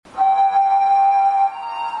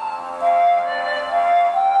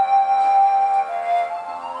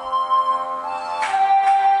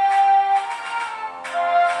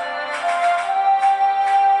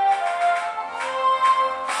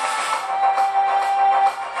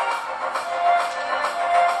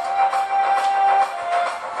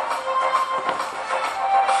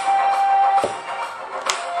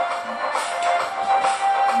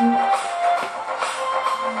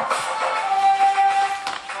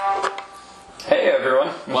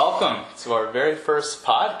welcome to our very first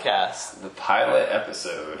podcast. The pilot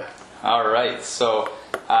episode. All right, so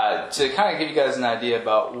to kind of give you guys an idea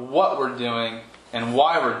about what we're doing and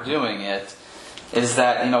why we're doing it, is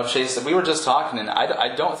that, Chase, we were just talking, and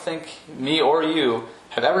I don't think me or you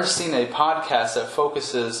have ever seen a podcast that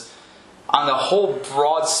focuses on the whole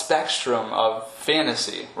broad spectrum of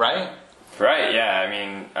fantasy, right? Right, yeah. I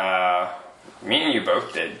mean, me and you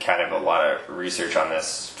both did kind of a lot of research on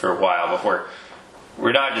this for a while before.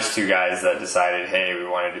 We're not just two guys that decided, hey, we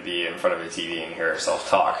wanted to be in front of a TV and hear ourselves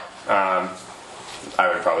talk. I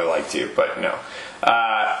would probably like to, but no.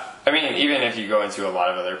 Even if you go into a lot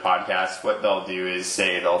of other podcasts, what they'll do is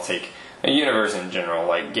say they'll take a universe in general,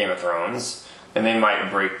 like Game of Thrones, and they might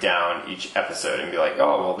break down each episode and be like,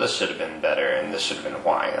 oh, well, this should have been better and this should have been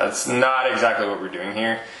why. That's not exactly what we're doing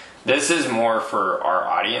here. This is more for our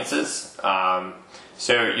audiences.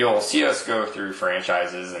 So you'll see us go through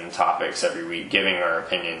franchises and topics every week, giving our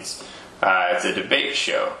opinions. It's a debate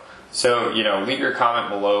show. So, leave your comment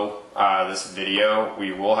below this video.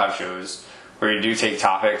 We will have shows where we do take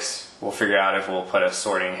topics. We'll figure out if we'll put a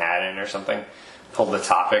sorting hat in or something. Pull the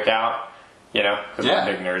topic out, because we're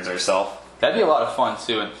big nerds ourselves. That'd be a lot of fun,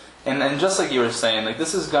 too. And just like you were saying,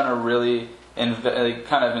 this is going to really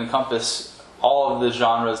kind of encompass all of the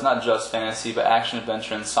genres, not just fantasy, but action,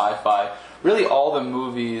 adventure, and sci-fi. Really all the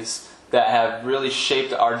movies that have really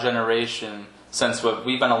shaped our generation since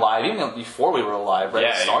we've been alive, even before we were alive, right?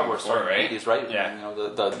 Yeah, Star Wars started in the 80s, right? Yeah.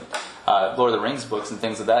 The Lord of the Rings books and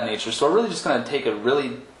things of that nature. So we're really just going to take a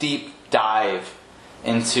really deep dive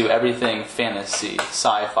into everything fantasy,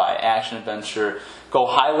 sci-fi, action, adventure, go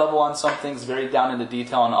high level on some things, very down into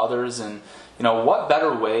detail on others, and what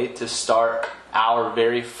better way to start our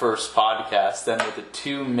very first podcast than with the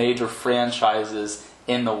two major franchises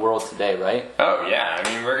in the world today, right? Oh,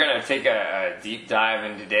 yeah. We're going to take a deep dive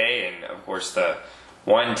in today, and of course the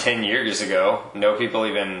one 10 years ago, no people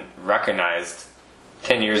even recognized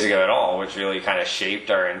 10 years ago at all, which really kind of shaped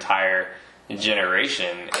our entire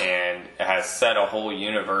generation and has set a whole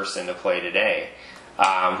universe into play today,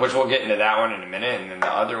 which we'll get into that one in a minute. And then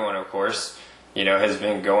the other one, of course, has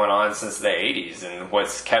been going on since the 80s and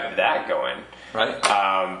what's kept that going. Right.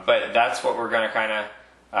 But that's what we're going to kind of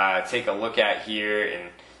take a look at here,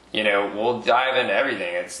 and we'll dive into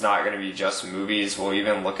everything. It's not going to be just movies. We'll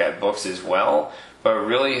even look at books as well, but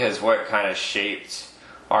really has what kind of shaped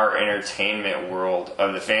our entertainment world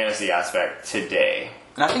of the fantasy aspect today.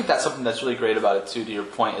 And I think that's something that's really great about it too, to your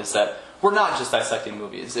point, is that we're not just dissecting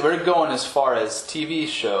movies. We're going as far as TV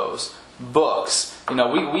shows, books.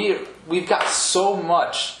 We've got so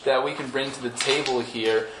much that we can bring to the table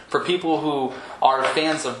here for people who are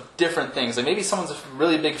fans of different things. And maybe someone's a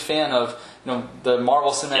really big fan of the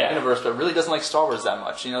Marvel Cinematic Universe, but really doesn't like Star Wars that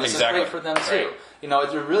much. This is great for them too.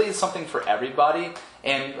 Right. There really is something for everybody.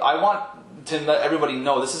 And I want to let everybody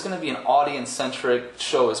know this is going to be an audience-centric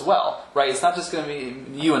show as well, right? It's not just going to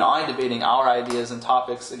be you and I debating our ideas and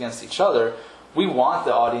topics against each other. We want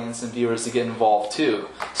the audience and viewers to get involved too.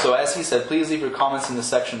 So as he said, please leave your comments in the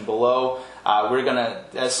section below. We're going to,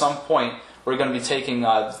 at some point, we're going to be taking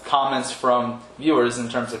comments from viewers in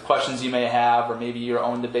terms of questions you may have or maybe your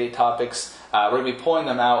own debate topics. We're going to be pulling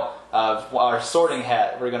them out of our sorting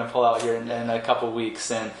hat we're going to pull out here in a couple of weeks.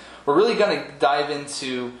 And we're really going to dive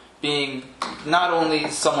into being not only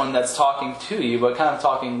someone that's talking to you, but kind of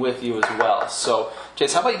talking with you as well. So,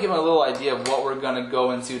 Chase, how about you give them a little idea of what we're going to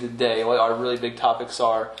go into today, what our really big topics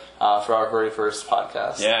are for our very first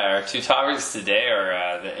podcast? Yeah, our two topics today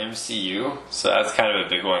are the MCU, so that's kind of a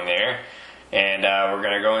big one there. And we're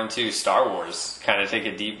going to go into Star Wars, kind of take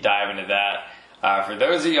a deep dive into that. For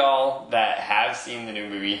those of y'all that have seen the new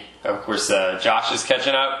movie, of course, Josh is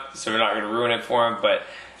catching up, so we're not going to ruin it for him, but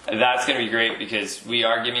that's going to be great because we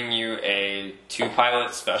are giving you a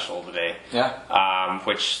 2-pilot special today. Yeah.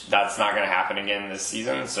 Which that's not going to happen again this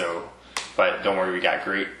season, but don't worry, we got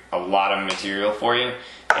a lot of material for you.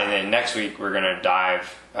 And then next week we're going to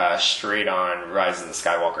dive straight on Rise of the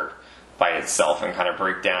Skywalker by itself and kind of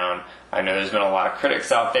break down. I know there's been a lot of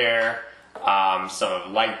critics out there. Some have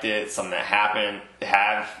liked it, some that haven't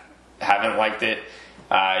liked it.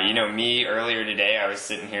 Me earlier today, I was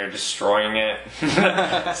sitting here destroying it.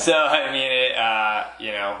 So,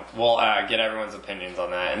 we'll get everyone's opinions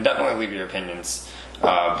on that. And definitely leave your opinions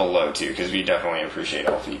below, too, because we definitely appreciate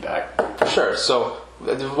all feedback. For sure. So,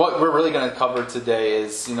 what we're really going to cover today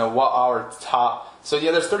is, what our top... So,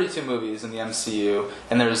 there's 32 movies in the MCU,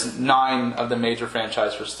 and there's 9 of the major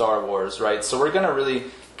franchise for Star Wars, right? So, we're going to really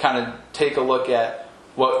kind of take a look at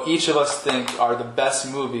what each of us think are the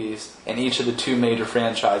best movies in each of the 2 major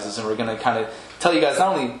franchises, and we're going to kind of tell you guys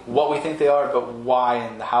not only what we think they are, but why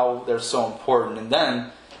and how they're so important. And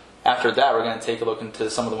then after that, we're going to take a look into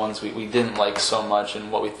some of the ones we didn't like so much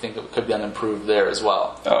and what we think could be improved there as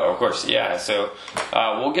well. Oh, of course, yeah. So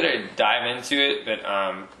we'll get a dive into it,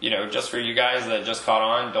 but just for you guys that just caught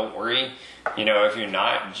on, don't worry. If you're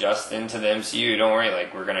not just into the MCU, don't worry.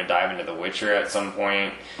 Like, we're going to dive into The Witcher at some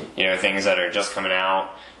point. Things that are just coming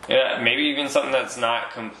out. Yeah, maybe even something that's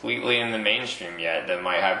not completely in the mainstream yet that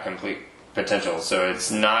might have complete potential. So it's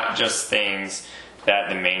not just things that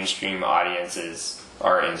the mainstream audiences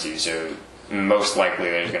are into. So most likely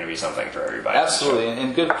there's going to be something for everybody. Absolutely,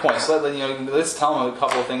 and good point. So let's tell them a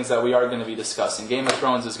couple of things that we are going to be discussing. Game of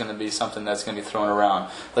Thrones is going to be something that's going to be thrown around.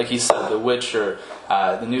 Like he said, The Witcher,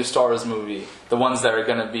 the new Star Wars movie, the ones that are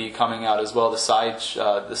going to be coming out as well, the side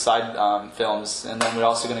films, and then we're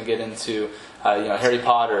also going to get into Harry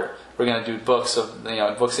Potter. We're going to do books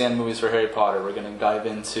and movies for Harry Potter. We're going to dive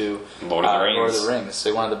into Lord of the Rings.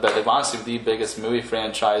 So one of honestly the biggest movie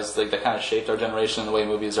franchise that kind of shaped our generation and the way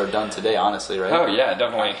movies are done today. Honestly, right? Oh yeah,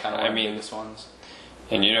 definitely. Kind of the biggest ones.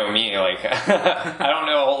 And you know me, like I don't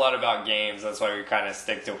know a whole lot about games. That's why we kind of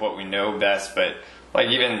stick to what we know best. But like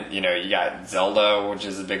even you got Zelda, which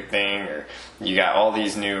is a big thing, or you got all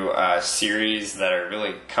these new series that are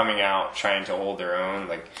really coming out, trying to hold their own.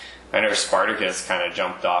 Like I know Spartacus kind of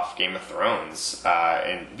jumped off Game of Thrones,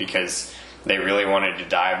 and because they really wanted to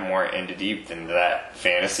dive more into deep into that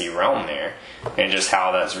fantasy realm there, and just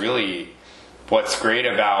how that's really what's great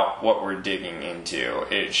about what we're digging into.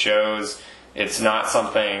 It shows it's not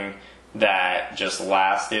something that just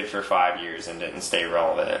lasted for 5 years and didn't stay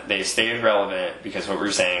relevant. They stayed relevant because what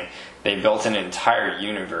we're saying, they built an entire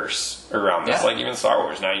universe around this. Yeah. Like even Star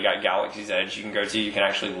Wars. Now you got Galaxy's Edge you can go to. You can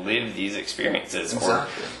actually live these experiences.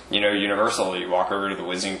 Exactly. Or, Universal, you walk over to the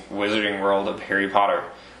wizarding world of Harry Potter.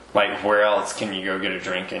 Like, where else can you go get a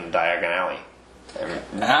drink in Diagon Alley?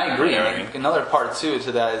 And I agree. Another part, too,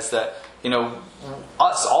 to that is that,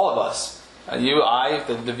 all of us, you, I,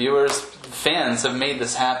 the viewers, fans have made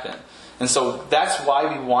this happen. And so that's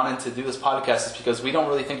why we wanted to do this podcast, is because we don't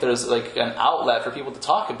really think there's like an outlet for people to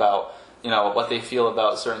talk about, what they feel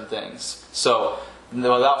about certain things. So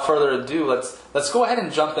without further ado, let's go ahead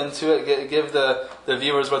and jump into it. Give the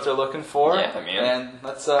viewers what they're looking for. Yeah, man. And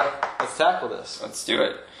let's tackle this. Let's do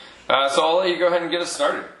it. So I'll let you go ahead and get us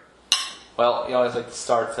started. Well, you always like to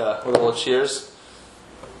start with a little cheers.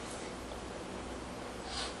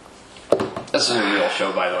 This is a real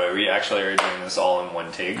show, by the way. We actually are doing this all in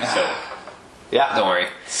one take, so yeah, don't worry.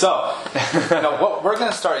 So, what we're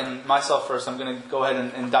going to start, and myself first, I'm going to go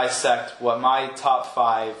ahead and dissect what my top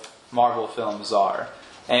 5 Marvel films are.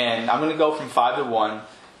 And I'm going to go from 5 to 1.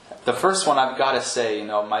 The first one, I've got to say,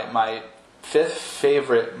 my 5th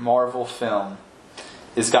favorite Marvel film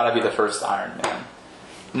has got to be the first Iron Man.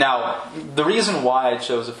 Now, the reason why I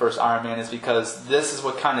chose the first Iron Man is because this is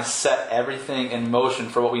what kind of set everything in motion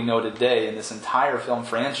for what we know today in this entire film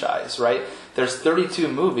franchise, right? There's 32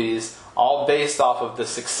 movies all based off of the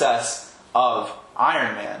success of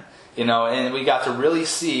Iron Man, and we got to really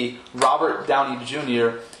see Robert Downey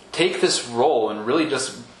Jr. take this role and really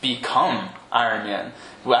just become Iron Man.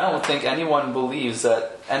 I don't think anyone believes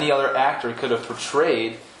that any other actor could have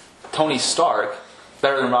portrayed Tony Stark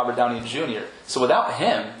better than Robert Downey Jr. So without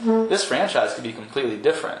him, this franchise could be completely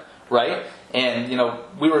different, right? And,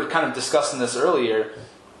 we were kind of discussing this earlier.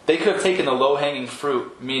 They could have taken the low-hanging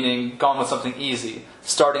fruit, meaning gone with something easy,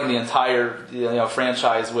 starting the entire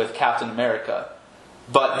franchise with Captain America.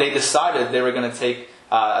 But they decided they were going to take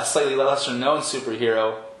a slightly lesser-known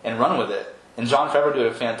superhero and run with it. And Jon Favreau did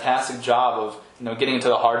a fantastic job of getting into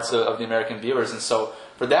the hearts of the American viewers. And so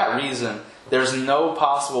for that reason, there's no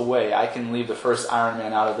possible way I can leave the first Iron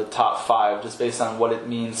Man out of the top 5 just based on what it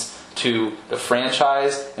means to the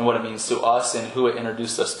franchise and what it means to us and who it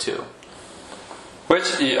introduced us to.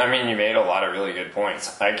 Which, you made a lot of really good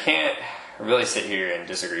points. I can't really sit here and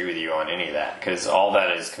disagree with you on any of that because all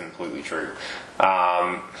that is completely true.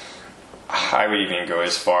 I would even go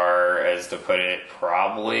as far as to put it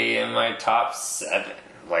probably in my top 7.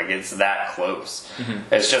 Like, it's that close.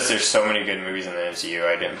 Mm-hmm. It's just there's so many good movies in the MCU.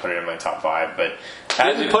 I didn't put it in my top 5, but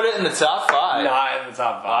you didn't put it in the top 5. Not in the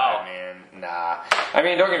top 5, wow. Man. Nah.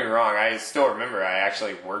 Don't get me wrong. I still remember I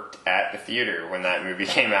actually worked at the theater when that movie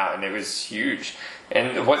came out, and it was huge.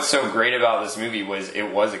 And what's so great about this movie was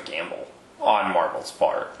it was a gamble on Marvel's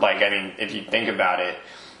part. If you think about it,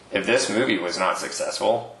 if this movie was not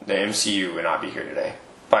successful, the MCU would not be here today.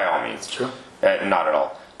 By all means. True. Not at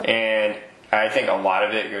all. And I think a lot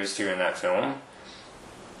of it goes to in that film.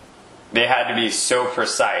 They had to be so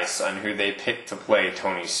precise on who they picked to play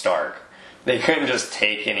Tony Stark. They couldn't just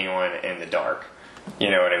take anyone in the dark.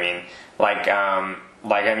 You know what I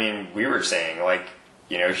mean? We were saying,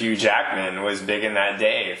 Hugh Jackman was big in that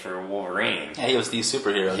day for Wolverine. Yeah, he was the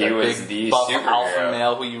superhero. He that was big, the buff superhero. alpha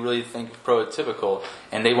male who you really think prototypical,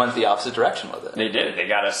 and they went the opposite direction with it. They did. They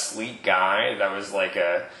got a sleek guy that was like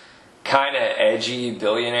a kind of edgy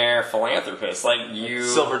billionaire philanthropist, like you.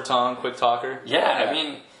 Silver tongue, quick talker. Yeah, I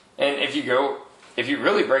mean, and if you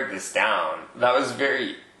really break this down, that was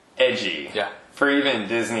very edgy. Yeah. For even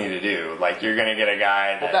Disney to do, like you're gonna get a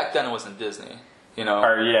guy that. Well, back then it wasn't Disney, Or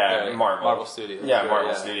Marvel. Marvel Studios. Yeah, sure,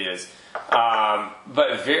 Marvel Studios.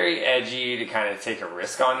 But very edgy to kind of take a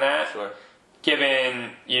risk on that. Sure.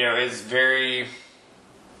 Given, it's very.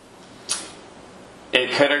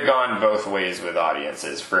 It could have gone both ways with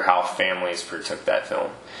audiences for how families partook that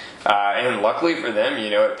film. And luckily for them,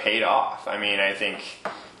 it paid off. I mean,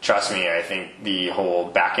 trust me, I think the whole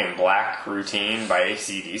Back in Black routine by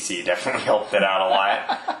AC/DC definitely helped it out a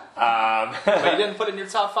lot. But you didn't put it in your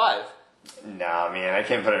top 5. Nah, man, I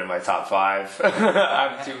can't put it in my top 5.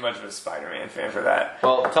 I'm too much of a Spider-Man fan for that.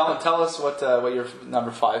 Well, tell us what your number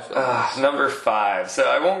 5 film is. Number 5. So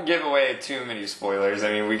I won't give away too many spoilers.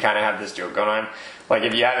 I mean, we kind of have this joke going on. Like,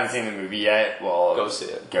 if you haven't seen the movie yet, well... Go see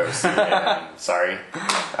it. Go see it. Sorry.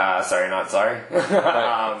 Sorry, not sorry.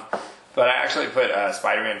 Right. But I actually put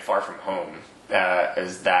Spider-Man Far From Home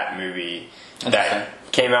as that movie that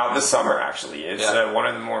came out this summer, actually. It's one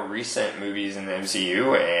of the more recent movies in the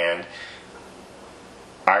MCU, and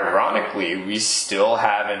ironically, we still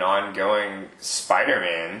have an ongoing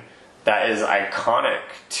Spider-Man that is iconic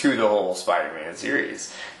to the whole Spider-Man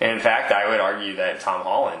series. And in fact, I would argue that Tom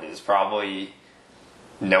Holland is probably...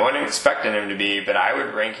 No one expected him to be, but I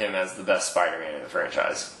would rank him as the best Spider-Man in the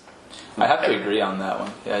franchise. I have to agree on that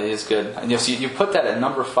one. Yeah, he is good. And you put that at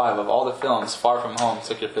number 5 of all the films. Far From Home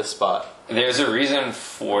took your 5th spot. There's a reason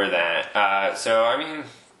for that. So, I mean,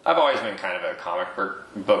 I've always been kind of a comic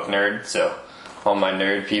book nerd, so all my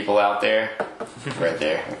nerd people out there, right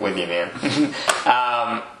there with you, man.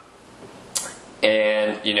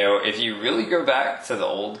 And, if you really go back to the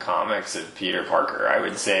old comics of Peter Parker, I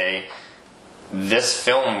would say this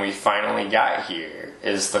film we finally got here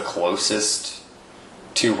is the closest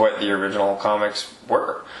to what the original comics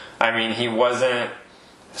were. I mean, he wasn't...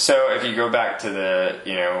 So if you go back to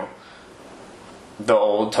the the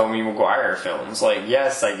old Tobey Maguire films, like,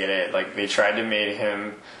 yes, I get it. Like, they tried to make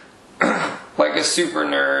him like a super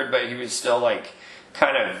nerd, but he was still, like,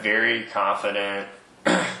 kind of very confident,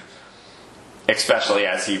 especially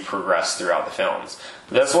as he progressed throughout the films.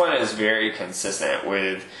 This one is very consistent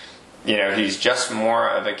with, he's just more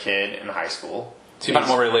of a kid in high school. So he's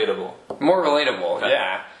more relatable. More relatable, okay.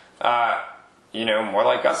 Yeah. More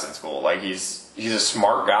like us in school. Like, he's a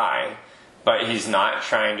smart guy, but he's not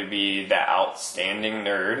trying to be that outstanding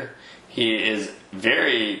nerd. He is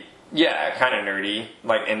very, kind of nerdy,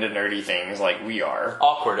 like into nerdy things like we are.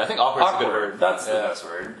 Awkward. I think awkward's a good word. That's the best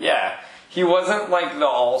word. Yeah. He wasn't like the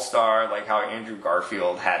all-star, like how Andrew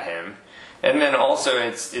Garfield had him. And then also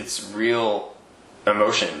it's real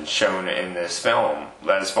emotion shown in this film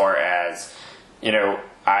as far as,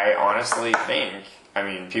 I honestly think,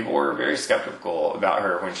 people were very skeptical about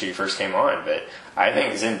her when she first came on, but I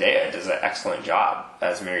think Zendaya does an excellent job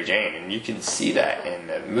as Mary Jane, and you can see that in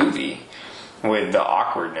the movie with the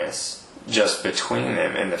awkwardness just between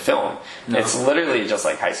them in the film. No. It's literally just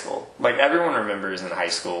like high school. Like, everyone remembers in high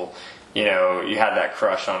school, you had that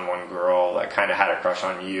crush on one girl that kind of had a crush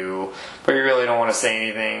on you, but you really don't want to say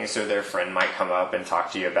anything, so their friend might come up and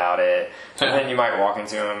talk to you about it, and then you might walk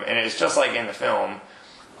into them, and it's just like in the film,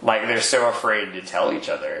 like, they're so afraid to tell each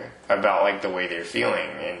other about, like, the way they're feeling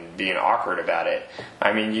and being awkward about it.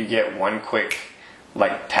 You get one quick,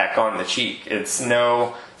 like, peck on the cheek. It's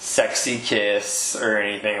no sexy kiss or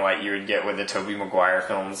anything like you would get with the Tobey Maguire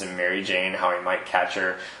films and Mary Jane, how he might catch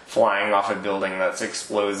her flying off a building that's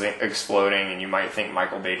exploding, and you might think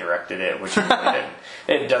Michael Bay directed it, which he really didn't.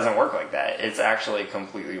 It doesn't work like that. It's actually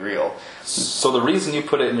completely real. So the reason you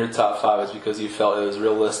put it in your top 5 is because you felt it was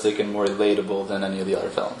realistic and more relatable than any of the other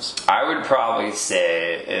films. I would probably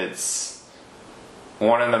say it's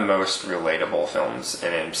one of the most relatable films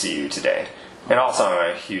in MCU today. And also,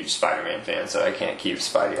 I'm a huge Spider-Man fan, so I can't keep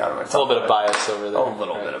Spidey out of my top. A little bit of bias over there. A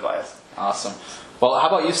little bit of bias. Awesome. Well, how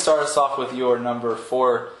about you start us off with your number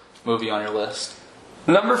 4 movie on your list?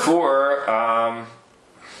 Number 4,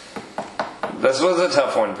 this was a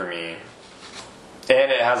tough one for me.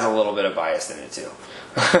 And it has a little bit of bias in it, too.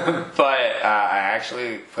 But I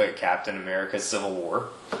actually put Captain America Civil War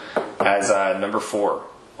as number 4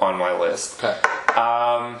 on my list. Okay.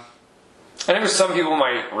 I know some people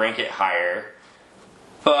might rank it higher,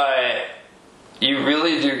 but you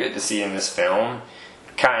really do get to see in this film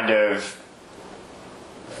kind of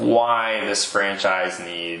why this franchise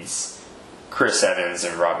needs Chris Evans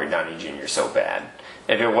and Robert Downey Jr. so bad.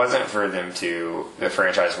 If it wasn't for them two, the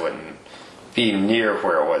franchise wouldn't be near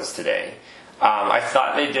where it was today. I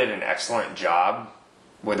thought they did an excellent job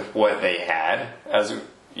with what they had, as we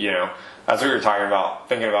were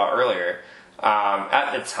thinking about earlier.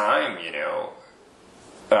 At the time,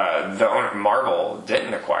 Marvel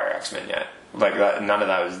didn't acquire X-Men yet. Like that, none of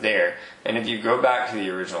that was there. And if you go back to the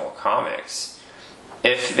original comics,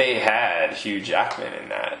 if they had Hugh Jackman in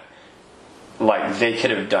that, like they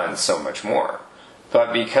could have done so much more.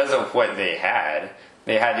 But because of what they had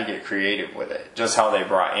to get creative with it. Just how they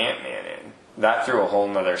brought Ant-Man in. That threw a whole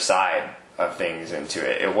nother side of things into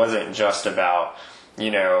it. It wasn't just about,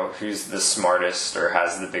 who's the smartest or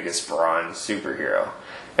has the biggest brawn superhero.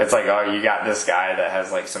 It's like, oh, you got this guy that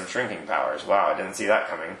has like some shrinking powers. Wow, I didn't see that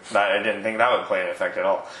coming. I didn't think that would play an effect at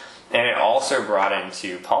all. And it also brought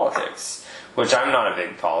into politics, which I'm not a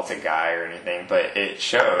big politic guy or anything, but it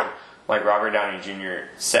showed, like Robert Downey Jr.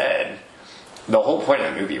 said, the whole point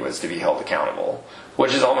of the movie was to be held accountable,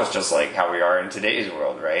 which is almost just like how we are in today's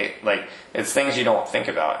world, right? Like, it's things you don't think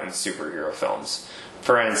about in superhero films.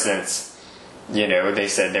 For instance, they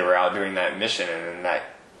said they were out doing that mission and then that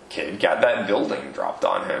kid got that building dropped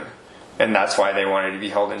on him. And that's why they wanted to be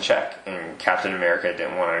held in check, and Captain America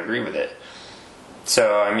didn't want to agree with it.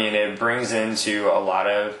 So, it brings into a lot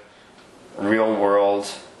of real-world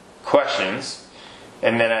questions.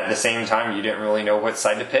 And then at the same time, you didn't really know what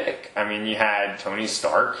side to pick. You had Tony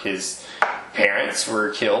Stark, his parents were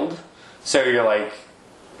killed. So you're like,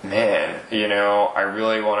 man, I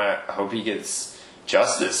really want to hope he gets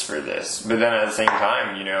justice for this. But then at the same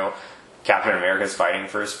time, Captain America's fighting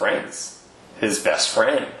for his friends, his best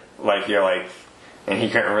friend. And he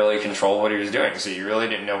couldn't really control what he was doing. So you really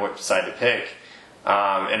didn't know what side to pick.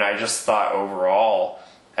 And I just thought overall,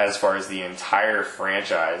 as far as the entire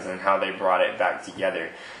franchise and how they brought it back together,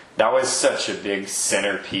 that was such a big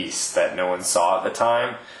centerpiece that no one saw at the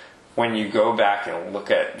time. When you go back and look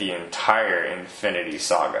at the entire Infinity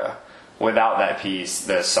Saga, without that piece,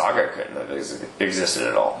 the saga couldn't have existed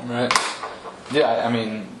at all. Right. Yeah,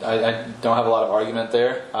 I don't have a lot of argument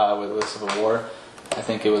there with Civil War. I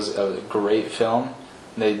think it was a great film.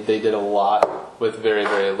 They did a lot with very,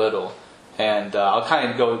 very little. And I'll kind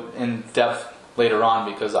of go in depth later on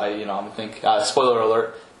because I think spoiler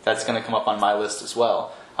alert, that's going to come up on my list as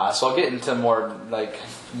well. So I'll get into more like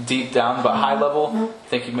deep down, but high level. I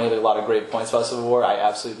think you made a lot of great points about Civil War. I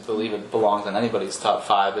absolutely believe it belongs in anybody's top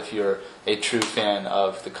 5 if you're a true fan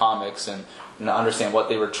of the comics and understand what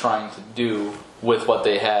they were trying to do with what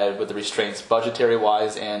they had, with the restraints budgetary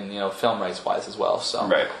wise and film rights wise as well. So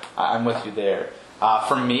right. I'm with you there.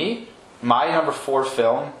 For me, my number 4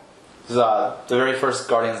 film is the very first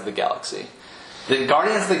Guardians of the Galaxy. The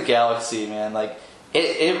Guardians of the Galaxy, man,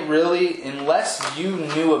 it really, unless you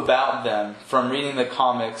knew about them from reading the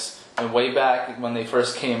comics and way back when they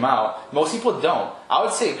first came out, most people don't. I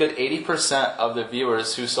would say a good 80% of the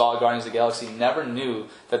viewers who saw Guardians of the Galaxy never knew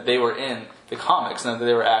that they were in the comics and that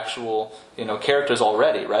they were actual, characters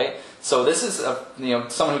already, right? So this is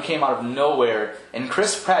someone who came out of nowhere, and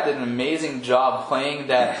Chris Pratt did an amazing job playing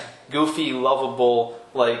that goofy, lovable,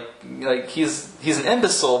 he's an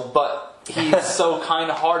imbecile, but he's so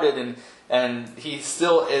kind-hearted and he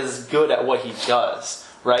still is good at what he does,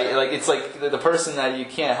 right? It's like the person that you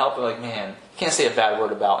can't help but man, you can't say a bad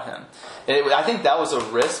word about him. I think that was a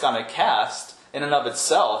risk on a cast in and of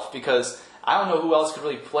itself because I don't know who else could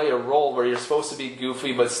really play a role where you're supposed to be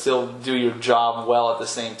goofy but still do your job well at the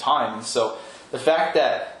same time. And so the fact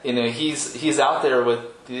that he's out there with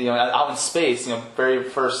out in space, very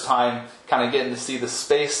first time kind of getting to see the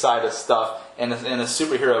space side of stuff in a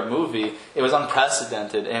superhero movie, it was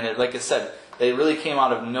unprecedented. And it, like I said, it really came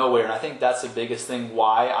out of nowhere. And I think that's the biggest thing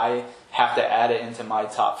why I have to add it into my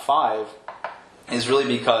top 5 is really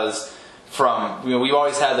because we've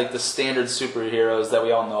always had the standard superheroes that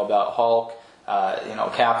we all know about: Hulk,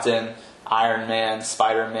 Captain, Iron Man,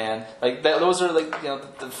 Spider-Man. Those are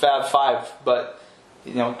the Fab 5. But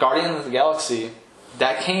Guardians of the Galaxy,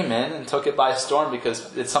 that came in and took it by storm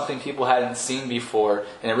because it's something people hadn't seen before,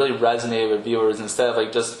 and it really resonated with viewers. Instead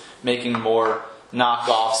of just making more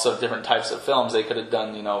knockoffs of different types of films, they could have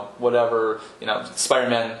done whatever,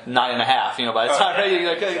 Spider-Man 9.5. By the time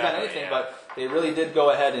they could have done anything, but they really did go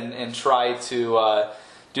ahead and try to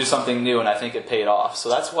do something new, and I think it paid off. So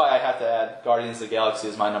that's why I have to add Guardians of the Galaxy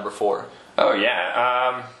as my number 4. Oh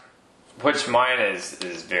yeah, which mine is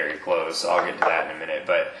very close. I'll get to that in a minute,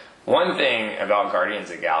 but. One thing about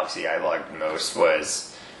Guardians of the Galaxy I liked most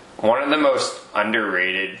was one of the most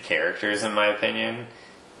underrated characters, in my opinion,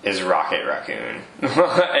 is Rocket Raccoon.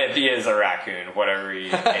 If he is a raccoon, whatever he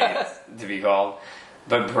hates to be called.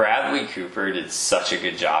 but Bradley Cooper did such a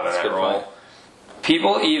good job in That's a that good role. point.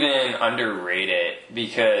 People even underrate it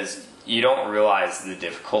because you don't realize the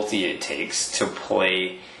difficulty it takes to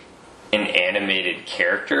play an animated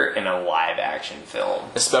character in a live action film.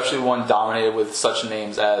 Especially one dominated with such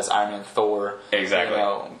names as Iron Man, Thor. Exactly. You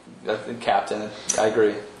know, Captain. I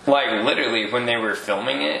agree. Like, literally, when they were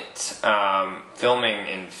filming it, filming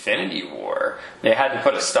Infinity War, they had to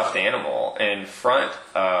put a stuffed animal in front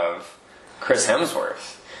of Chris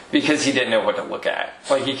Hemsworth because he didn't know what to look at.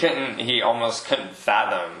 Like, he almost couldn't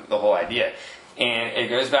fathom the whole idea. And it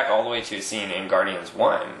goes back all the way to a scene in Guardians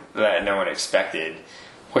 1 that no one expected,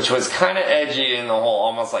 which was kind of edgy in the whole,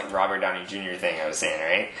 almost like Robert Downey Jr. thing I was saying,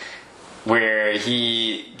 right? Where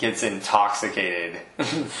he gets intoxicated,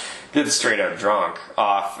 gets straight up drunk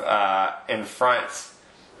off in front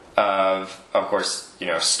of course, you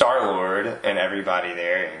know, Star-Lord and everybody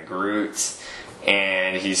there, and Groot,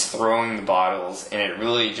 and he's throwing the bottles, and it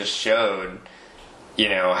really just showed, you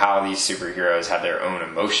know, how these superheroes have their own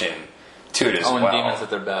emotion to it as well. Own demons that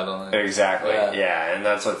they're battling. Exactly, yeah, and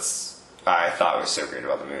that's what's I thought was so great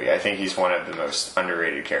about the movie. I think he's one of the most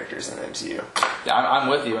underrated characters in the MCU. Yeah, I'm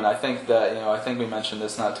with you, and I think that, you know, I think we mentioned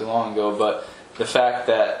this not too long ago, but the fact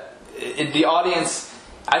that the audience,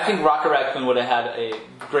 I think Rocket Raccoon would have had a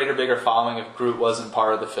greater, bigger following if Groot wasn't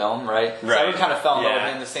part of the film, right? So everyone kind of fell in love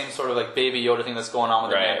with him, the same sort of like Baby Yoda thing that's going on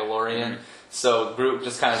with the Mandalorian. Mm-hmm. So Groot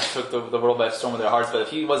just kind of took the world by storm with their hearts. But if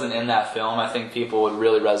he wasn't in that film, I think people would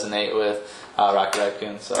really resonate with Rocket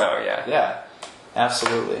Raccoon. So, yeah,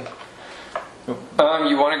 absolutely.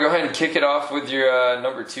 You want to go ahead and kick it off with your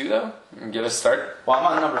number 2, though, and get us started? Well, I'm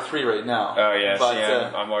on number 3 right now. Oh yeah,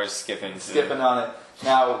 but I'm always skipping on it.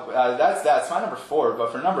 Now that's my number 4.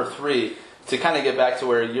 But for number 3, to kind of get back to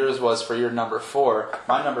where yours was for your number 4,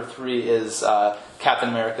 my number 3 is Captain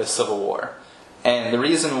America: Civil War. And the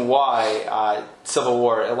reason why Civil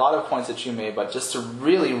War, a lot of points that you made, but just to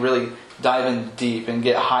really, really dive in deep and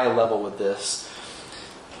get high level with this,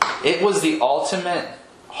 it was the ultimate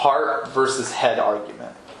heart versus head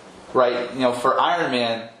argument, right? You know, for Iron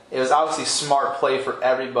Man, it was obviously smart play for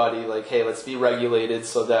everybody. Like, hey, let's be regulated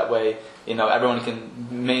so that way, you know, everyone can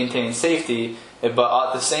maintain safety. But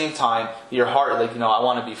at the same time, your heart, like, you know, I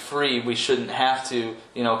want to be free. We shouldn't have to,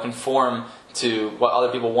 you know, conform to what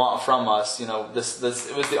other people want from us. You know, this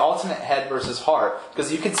it was the ultimate head versus heart,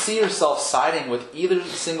 because you could see yourself siding with either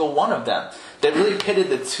single one of them. They really pitted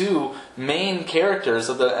the two main characters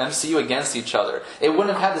of the MCU against each other. It wouldn't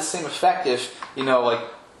have had the same effect if, you know, like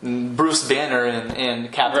Bruce Banner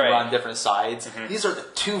and Captain were on different sides. Mm-hmm. These are the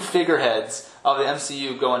two figureheads of the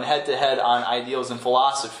MCU going head to head on ideals and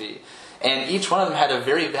philosophy. And each one of them had a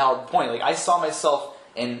very valid point. Like, I saw myself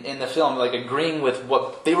in the film, like, agreeing with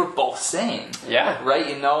what they were both saying. Yeah. Right,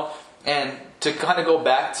 you know? And to kind of go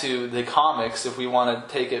back to the comics, if we want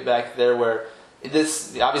to take it back there, where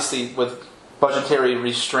this, obviously, with budgetary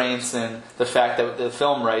restraints and the fact that the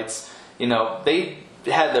film rights, you know, they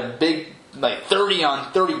had the big, like,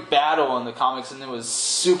 30-on-30 battle in the comics, and it was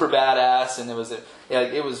super badass, and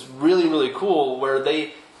it was really, really cool, where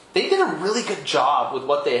they did a really good job with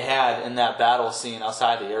what they had in that battle scene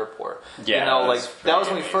outside the airport. Yeah, you know, like, that was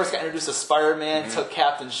when we first got introduced to Spider-Man, took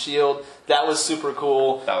Captain's shield. That was super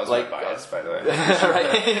cool. That was like bias, by the way.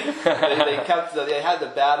 Right? They had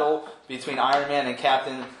the battle between Iron Man and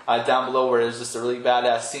Captain down below, where it was just a really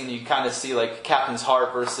badass scene. You kind of see, like, Captain's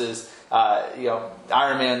heart versus you know,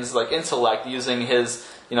 Iron Man's, like, intellect, using his,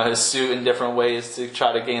 you know, his suit in different ways to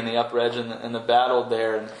try to gain the upper edge in the battle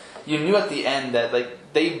there. And you knew at the end that, like,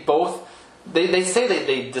 they both, they say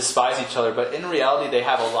they despise each other, but in reality they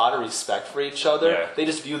have a lot of respect for each other. Yeah. They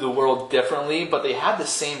just view the world differently, but they have the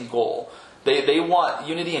same goal. They want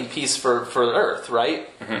unity and peace for Earth, right?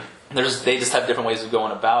 Mm-hmm. They just have different ways of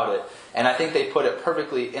going about it. And I think they put it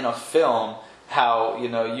perfectly in a film, how, you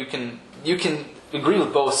know, you can agree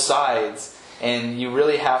with both sides, and you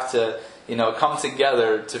really have to, you know, come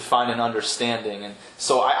together to find an understanding. And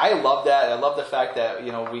so I love that. I love the fact that,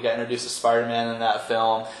 you know, we got introduced to Spider-Man in that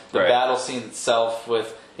film. The battle scene itself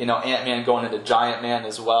with, you know, Ant-Man going into Giant Man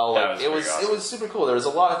as well. Like, it was super cool. There was a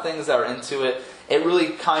lot of things that were into it. It really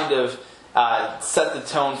kind of set the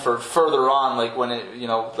tone for further on, like when it, you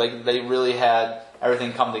know, like they really had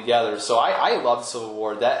everything come together. So I love Civil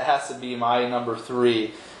War. That has to be my number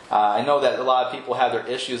 3. I know that a lot of people have their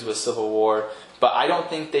issues with Civil War, but I don't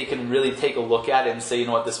think they can really take a look at it and say, you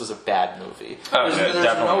know what, this was a bad movie. Oh, there's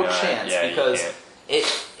no chance, because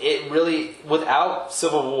it really, without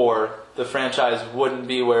Civil War, the franchise wouldn't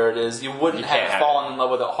be where it is. You wouldn't have fallen in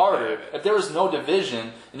love with it harder. If there was no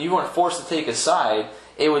division and you weren't forced to take a side,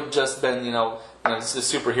 it would just been, it's a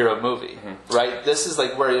superhero movie, right? This is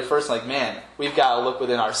like where you're first like, man, we've got to look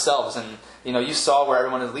within ourselves, and you saw where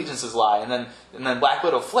everyone's allegiances lie, and then Black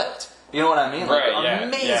Widow flipped. You know what I mean? Like, right?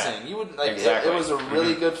 Amazing. Yeah. You would like exactly. it was a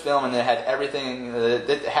really good film, and it had everything.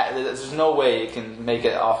 There's no way it can make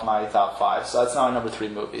it off my top 5. So that's now a number 3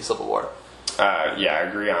 movie, Civil War. Yeah, I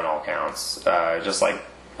agree on all counts. Just like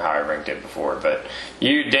how I ranked it before, but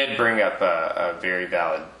you did bring up a very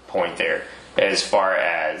valid point there, as far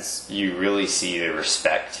as you really see the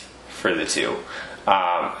respect for the two.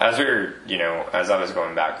 As I was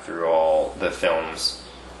going back through all the films.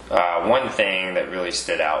 One thing that really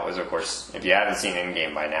stood out was, of course, if you haven't seen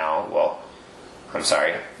Endgame by now, well, I'm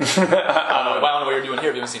sorry. I don't know what you're doing here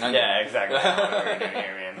if you haven't seen Endgame. Yeah, exactly. I don't know what you're doing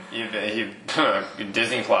here, man. You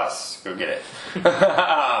Disney Plus, go get it.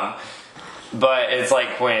 But it's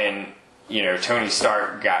like when, Tony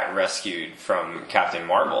Stark got rescued from Captain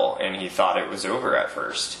Marvel, and he thought it was over at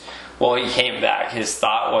first. Well, he came back. His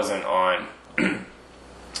thought wasn't on,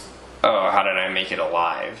 how did I make it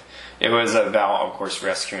alive? It was about, of course,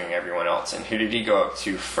 rescuing everyone else. And who did he go up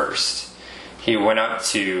to first? He went up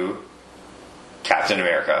to Captain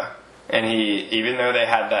America. And even though they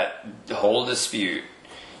had that whole dispute,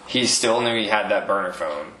 he still knew he had that burner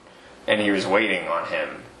phone. And he was waiting on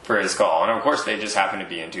him for his call. And of course, they just happened to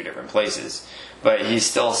be in 2 different places. But he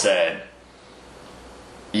still said,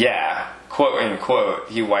 yeah, quote unquote,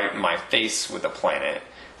 he wiped my face with a planet.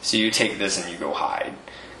 So you take this and you go hide.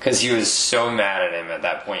 Because he was so mad at him at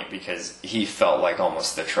that point, because he felt like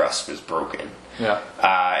almost the trust was broken. Yeah.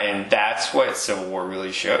 And that's what Civil War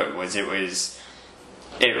really showed.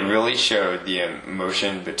 It really showed the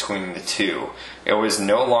emotion between the two. It was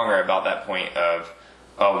no longer about that point of,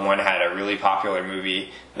 one had a really popular movie,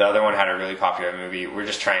 the other one had a really popular movie. We're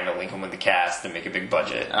just trying to link them with the cast and make a big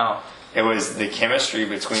budget. Oh. It was the chemistry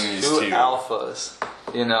between these two. 2 alphas,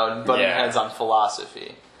 butting heads on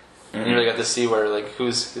philosophy. And you really got to see where, who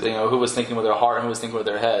was thinking with their heart and who was thinking with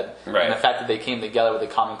their head. Right. And the fact that they came together with a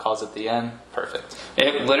common cause at the end, perfect.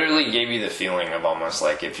 It literally gave you the feeling of almost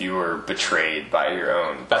like if you were betrayed by your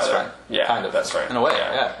own That's brother. right. Yeah, kind of. That's right. In a way,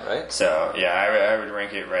 yeah right? So, yeah, I would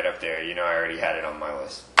rank it right up there. I already had it on my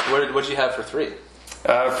list. What'd you have for 3?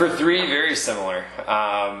 For 3, very similar.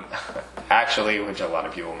 Actually, which a lot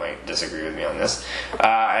of people might disagree with me on this,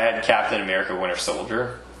 I had Captain America Winter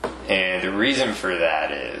Soldier. And the reason for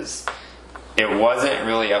that is, it wasn't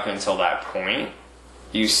really up until that point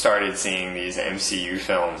you started seeing these MCU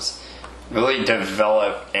films really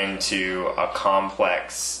develop into a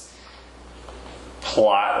complex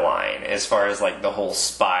plot line as far as the whole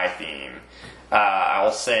spy theme.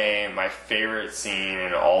 I'll say my favorite scene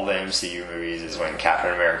in all the MCU movies is when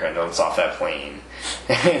Captain America jumps off that plane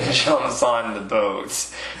and jumps on the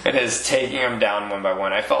boats and is taking them down one by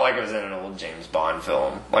one. I felt like it was in an old James Bond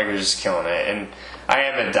film. Like it was just killing it. And I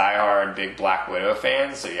am a diehard big Black Widow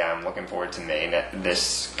fan, so yeah, I'm looking forward to May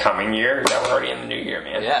this coming year. Yeah, we're already in the new year,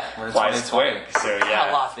 man. Yeah, we're in Flies 2020. quick. So yeah,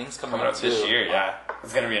 a lot of things coming up this too. year. Yeah,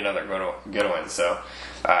 it's gonna be another good one. So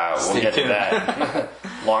we'll get to tuned. that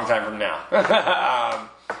long time from now.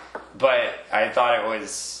 But I thought it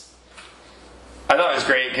was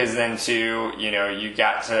great because then too, you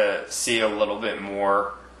got to see a little bit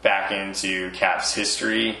more back into Cap's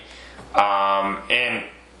history, and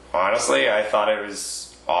honestly, I thought it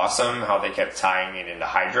was awesome how they kept tying it into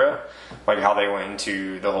Hydra, like how they went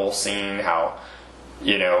into the whole scene, how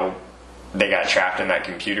they got trapped in that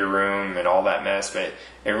computer room and all that mess. But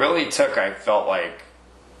it really took, I felt like,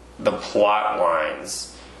 the plot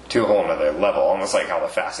lines to a whole nother level, almost like how the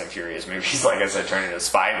Fast and Furious movies, like I said, turned into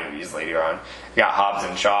spy movies later on. You got Hobbs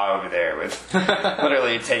and Shaw over there with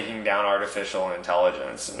literally taking down artificial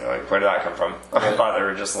intelligence. And you're like, where did that come from? I thought they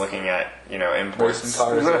were just looking at, imports.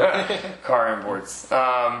 Cars, car imports.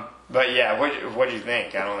 But yeah, what do you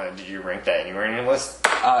think? I don't know, did you rank that anywhere in your list?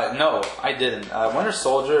 No, I didn't. Winter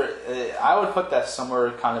Soldier, I would put that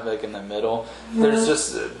somewhere kind of in the middle. There's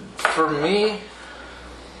just, for me,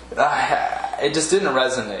 it just didn't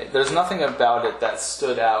resonate. There's nothing about it that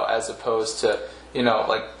stood out as opposed to,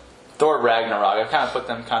 Thor Ragnarok. I kind of put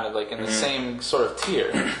them kind of in the same sort of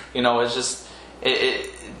tier. It's just,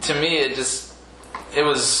 to me, it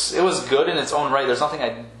was good in its own right. There's nothing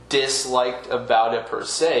I disliked about it per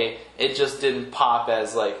se. It just didn't pop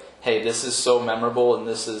as hey, this is so memorable and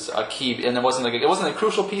this is a key. And it wasn't a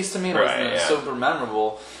crucial piece to me. It wasn't super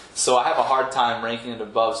memorable. So I have a hard time ranking it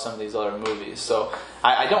above some of these other movies. So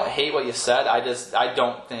I don't hate what you said. I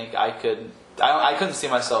don't think I could I couldn't see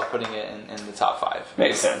myself putting it in the top 5.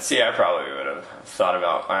 Makes sense. Yeah, I probably would have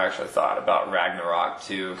I actually thought about Ragnarok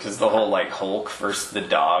too, because the whole like Hulk versus the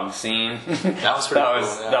dog scene. That was pretty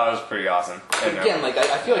cool. That was pretty awesome. Again, like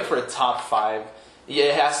I feel like for a top 5, yeah,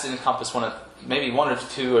 it has to encompass maybe one or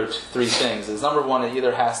two or three things. Is number one, it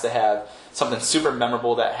either has to have something super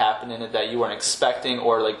memorable that happened in it that you weren't expecting,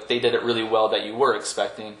 or like they did it really well that you were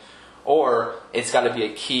expecting, or it's got to be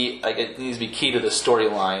a key, like it needs to be key to the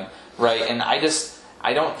storyline, right? And I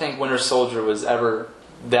don't think Winter Soldier was ever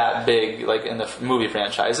that big, like in the movie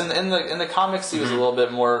franchise. In the comics, he was a little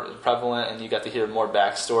bit more prevalent, and you got to hear more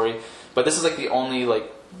backstory. But this is like the only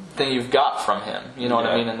like thing you've got from him. You know what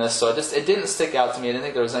I mean? In this, so it didn't stick out to me. I didn't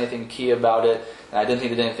think there was anything key about it, and I didn't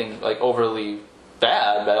think it did anything like overly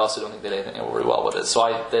bad. But I also don't think they did anything overly well with it. So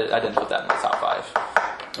I didn't put that in the top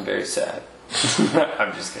 5. Very sad.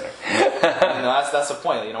 I'm just kidding. That's the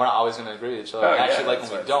point. We're not always going to agree with each other. I actually like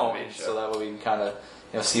when we don't, so that way we can kind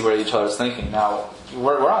of see where each other's thinking. Now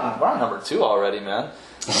we're on number 2 already, man.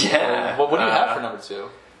 Yeah. What do you have for number 2?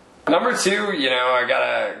 Number 2, I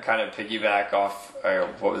gotta kind of piggyback off.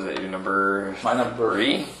 What was it? Your number? My number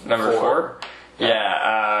 3, number 4.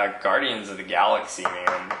 Yeah, Guardians of the Galaxy,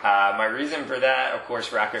 man. My reason for that, of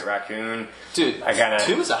course, Rocket Raccoon. Dude, 2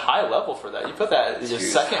 is a high level for that. You put that as your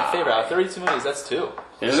second favorite out of 32 movies. That's 2.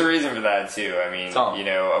 There's a reason for that too. I mean,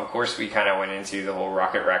 of course, we kind of went into the whole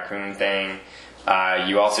Rocket Raccoon thing.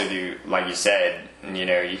 You also do, like you said,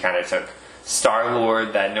 you kind of took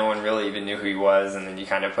Star-Lord that no one really even knew who he was, and then you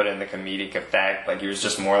kind of put in the comedic effect, like he was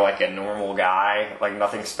just more like a normal guy, like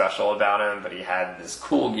nothing special about him, but he had this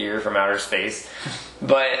cool gear from outer space.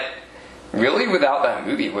 But really, without that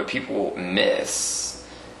movie, what people miss,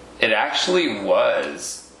 it actually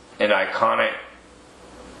was an iconic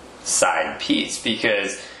side piece,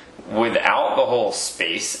 because without the whole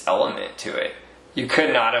space element to it, you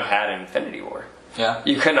could not have had Infinity War. Yeah.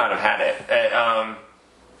 You could not have had it.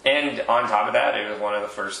 And on top of that, it was one of the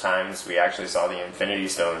first times we actually saw the Infinity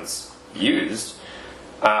Stones used.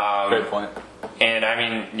 Great point. And I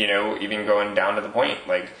mean, even going down to the point,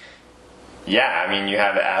 you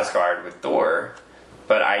have Asgard with Thor,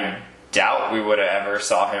 but I doubt we would have ever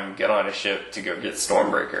saw him get on a ship to go get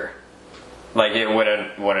Stormbreaker. Like, it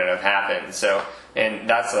wouldn't have happened. So, and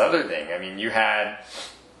that's the other thing. I mean,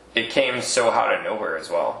 it came so out of nowhere as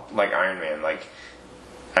well, like Iron Man.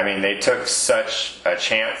 They took such a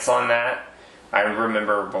chance on that. I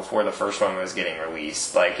remember before the first one was getting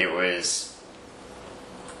released, it was,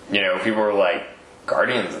 people were like,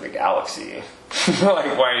 Guardians of the Galaxy.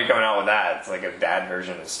 Why are you coming out with that? It's like a bad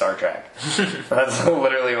version of Star Trek. That's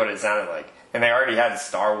literally what it sounded like. And they already had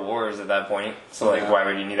Star Wars at that point, so why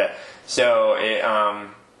would you need that? So it,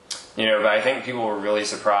 but I think people were really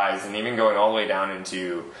surprised, and even going all the way down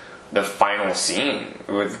into the final scene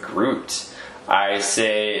with Groot, I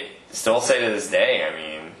still say to this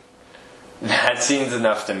day, that scene's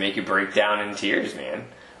enough to make you break down in tears, man.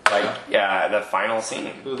 The final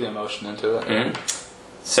scene. Feel the emotion into it. Mm-hmm.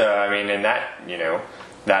 So, and that,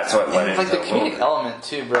 that's what led into the comedic element,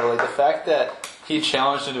 too, bro. The fact that he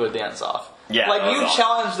challenged him to a dance-off. Yeah, you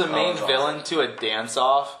challenge the main villain to a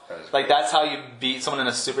dance-off. That's how you beat someone in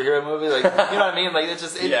a superhero movie. You know what I mean?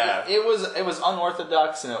 It was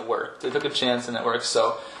unorthodox, and it worked. They took a chance, and it worked.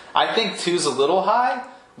 So I think 2's a little high,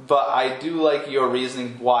 but I do like your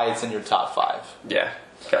reasoning why it's in your top 5. Yeah,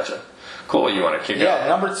 gotcha. Cool, you want to kick it Yeah,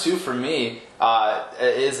 number 2 for me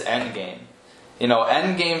is Endgame.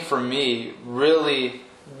 Endgame for me really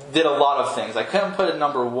did a lot of things. I couldn't put it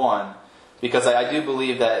number 1 because I do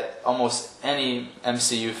believe that almost any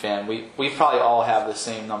MCU fan, we probably all have the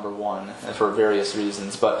same number 1 for various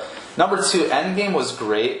reasons. But number 2, Endgame was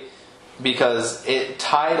great because it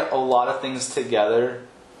tied a lot of things together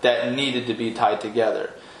that needed to be tied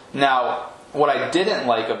together. Now, what I didn't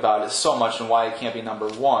like about it so much and why it can't be number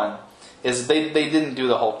 1 is they didn't do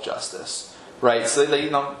the Hulk justice, right? So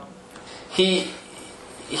he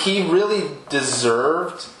really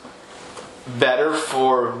deserved better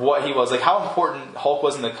for what he was. How important Hulk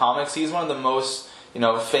was in the comics. He's one of the most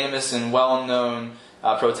famous and well-known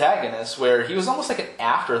protagonists, where he was almost like an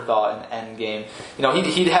afterthought in Endgame.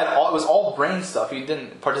 He'd had it was all brain stuff. He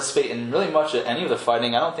didn't participate in really much of any of the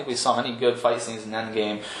fighting. I don't think we saw any good fight scenes in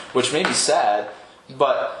Endgame, which made me sad.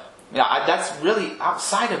 But that's really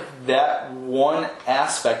outside of that one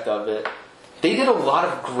aspect of it. They did a lot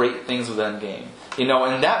of great things with Endgame,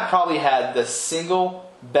 and that probably had the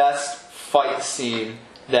single best fight scene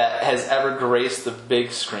that has ever graced the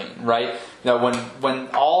big screen, right? When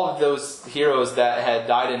all of those heroes that had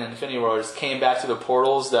died in Infinity Wars came back to the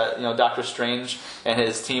portals that Doctor Strange and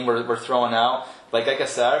his team were throwing out, like I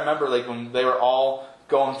said, I remember when they were all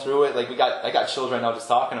going through it. Like I got chills right now just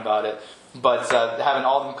talking about it. But having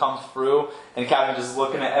all of them come through and kind of just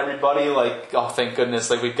looking at everybody like, oh, thank goodness,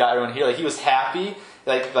 like we've got everyone here. Like he was happy.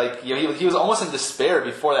 Like you know, he was almost in despair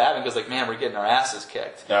before that happened because like, man, we're getting our asses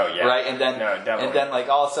kicked. Oh yeah. Right, and then like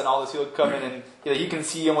all of a sudden all those people come in and you can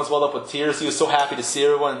see he almost welled up with tears. He was so happy to see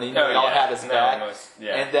everyone, and they all had his back.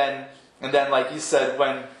 And then like you said,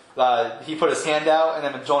 when he put his hand out, and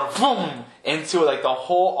then when Jonah boom into it, like the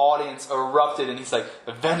whole audience erupted, and he's like,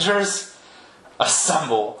 "Avengers,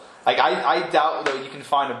 assemble!" Like I doubt that you can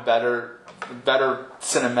find a better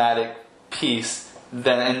cinematic piece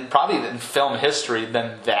and probably in film history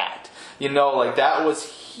than that. You know, like that was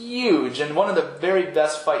huge and one of the very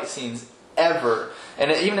best fight scenes ever. And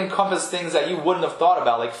it even encompassed things that you wouldn't have thought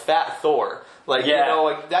about, like Fat Thor. Like, you know,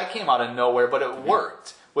 like that came out of nowhere, but it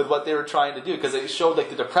worked with what they were trying to do because it showed like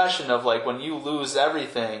the depression of like when you lose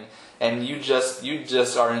everything and you just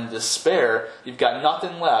are in despair, you've got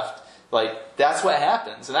nothing left. Like that's what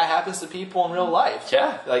happens, and that happens to people in real life.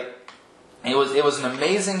 Yeah, like it was an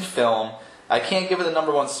amazing film. I can't give it the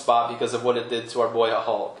number one spot because of what it did to our boy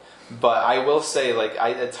Hulk. But I will say, like,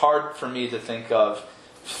 it's hard for me to think of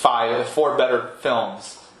four better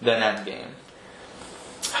films than Endgame.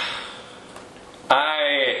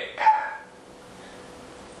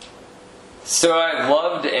 So I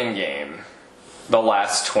loved Endgame the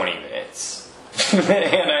last 20 minutes.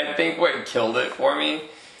 And I think what killed it for me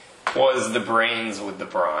was the brains with the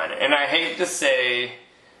brawn. And I hate to say,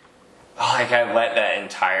 like, I let that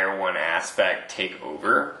entire one aspect take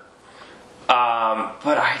over.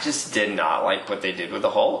 But I just did not like what they did with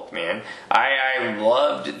the Hulk, man. I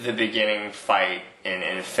loved the beginning fight in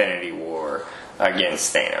Infinity War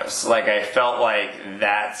against Thanos. Like, I felt like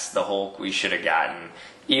that's the Hulk we should have gotten,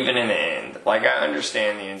 even in the end. Like, I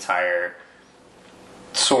understand the entire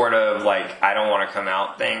sort of, like, I don't want to come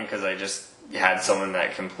out thing, because I just had someone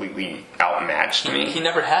that completely outmatched me. He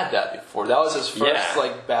never had that before. That was his first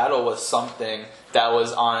like battle with something that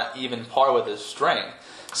was on even par with his strength.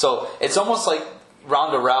 So it's almost like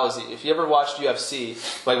Ronda Rousey. If you ever watched UFC,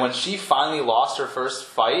 like when she finally lost her first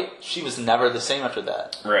fight, she was never the same after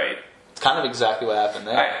that. Right. It's kind of exactly what happened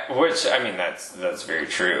there. Which, I mean, that's very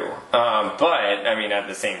true. But, I mean, at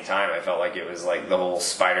the same time, I felt like it was like the whole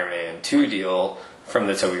Spider-Man 2 deal from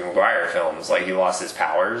the Tobey Maguire films. Like, he lost his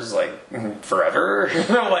powers, like, forever.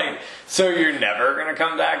 Like, so you're never going to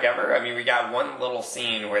come back ever? I mean, we got one little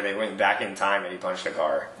scene where they went back in time and he punched a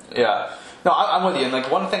car. Yeah. No, I'm with you. And, like,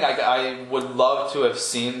 one thing I would love to have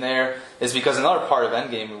seen there is because another part of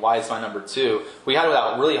Endgame, and why it's my number 2, we had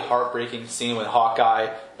that really heartbreaking scene with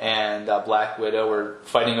Hawkeye and Black Widow were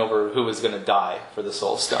fighting over who was going to die for the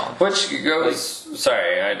Soul Stone. Which goes...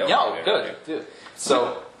 sorry, I don't... No, good. Dude.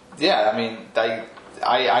 So, yeah, I mean,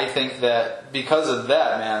 I think that because of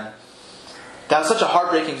that, man, that was such a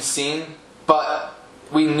heartbreaking scene, but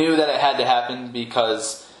we knew that it had to happen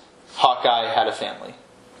because Hawkeye had a family.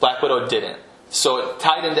 Black Widow didn't. So it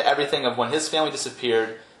tied into everything of when his family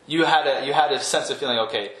disappeared, you had a sense of feeling,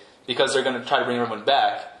 okay, because they're going to try to bring everyone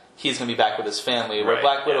back, he's going to be back with his family. Where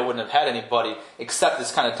Black Widow wouldn't have had anybody, except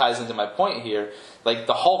this kind of ties into my point here. Like,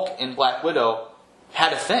 the Hulk in Black Widow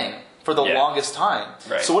had a thing for the longest time.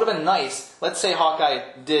 Right. So it would have been nice. Let's say Hawkeye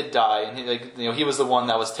did die, and he was the one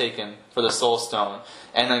that was taken for the Soul Stone,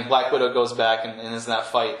 and then Black Widow goes back and is in that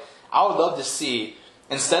fight. I would love to see,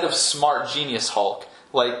 instead of smart genius Hulk,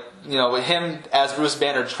 like, with him as Bruce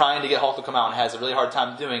Banner trying to get Hulk to come out and has a really hard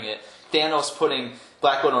time doing it, Thanos putting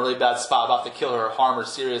Black Widow in a really bad spot, about to kill her or harm her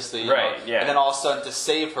seriously, and then all of a sudden to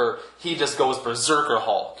save her, he just goes Berserker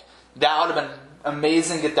Hulk. That would have been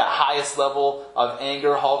amazing. Get that highest level of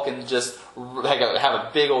anger Hulk and just have a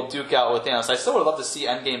big old duke out with Thanos. I still would love to see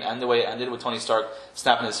Endgame end the way it ended, with Tony Stark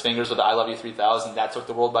snapping his fingers with the I Love You 3000. That took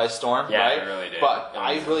the world by storm, right? It really did. But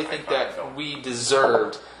I really think that we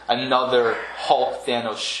deserved another Hulk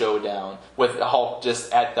Thanos showdown with Hulk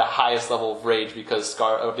just at the highest level of rage because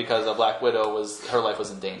Black Widow her life was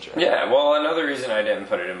in danger. Yeah, well, another reason I didn't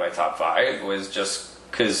put it in my top 5 was just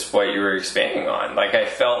because what you were expanding on. Like, I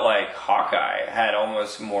felt like Hawkeye had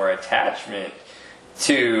almost more attachment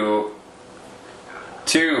to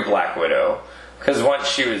Black Widow, because once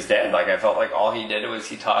she was dead, like, I felt like all he did was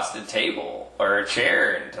he tossed a table or a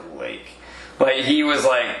chair into the lake. Like, he was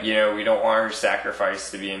like, we don't want her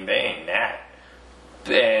sacrifice to be in vain, Nat.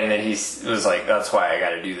 And then he was like, that's why I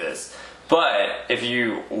gotta do this. But if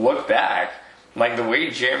you look back, like, the way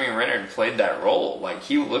Jeremy Renner played that role, like,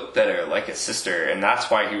 he looked at her like a sister, and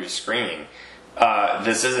that's why he was screaming,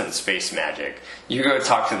 this isn't space magic. You go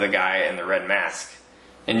talk to the guy in the red mask,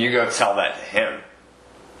 and you go tell that to him.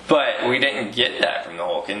 But we didn't get that from the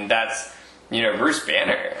Hulk, and that's, Bruce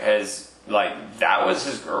Banner has, like, that was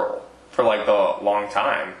his girl for, like, a long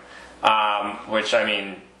time. Which, I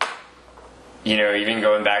mean, you know, even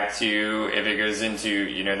going back to, if it goes into,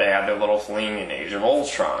 you know, they had their little fling in Age of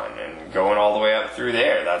Ultron, and going all the way up through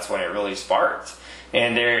there, that's when it really sparked.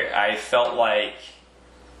 And there, I felt like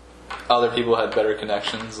other people had better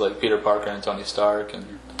connections, like Peter Parker and Tony Stark.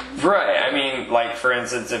 And right, I mean, like, for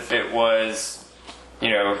instance, if it was, you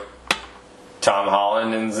know, Tom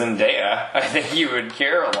Holland and Zendaya, I think you would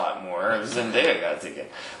care a lot more if Zendaya got taken.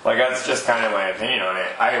 Like, that's just kind of my opinion on it.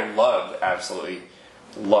 I absolutely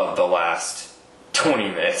loved the last 20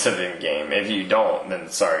 minutes of Endgame. If you don't, then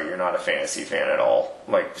sorry, you're not a fantasy fan at all.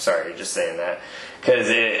 Like, sorry, just saying that. Because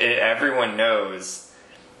everyone knows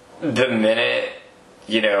the minute,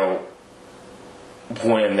 you know,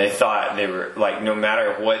 when they thought they were, like, no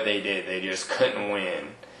matter what they did, they just couldn't win.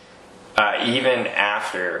 Even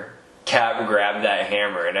after Cap grabbed that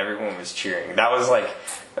hammer and everyone was cheering. That was like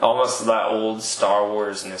almost that old Star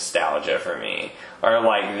Wars nostalgia for me. Or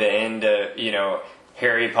like the end of, you know,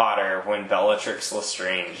 Harry Potter when Bellatrix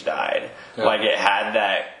Lestrange died. Yeah. Like, it had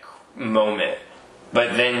that moment.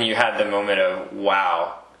 But then you had the moment of,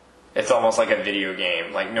 wow, it's almost like a video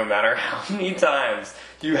game. Like, no matter how many times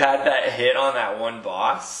you had that hit on that one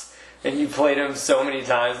boss, and you played him so many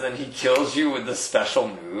times, then he kills you with the special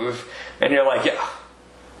move, and you're like, yeah,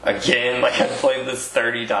 again, like, I played this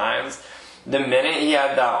 30 times. The minute he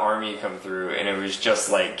had that army come through, and it was just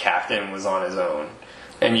like Captain was on his own,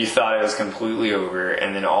 and you thought it was completely over,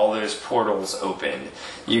 and then all those portals opened.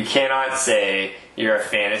 You cannot say you're a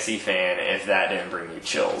fantasy fan if that didn't bring you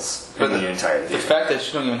chills in the entire theater. The fact that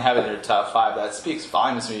you don't even have it in your top 5, that speaks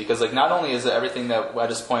volumes to me, because, like, not only is it everything that I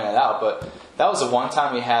just pointed out, but that was the one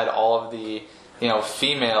time we had all of the, you know,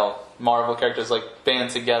 female Marvel characters, like,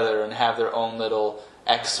 band together and have their own little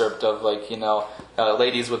excerpt of, like, you know,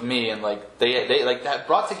 Ladies with Me, and, like, they like, that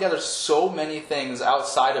brought together so many things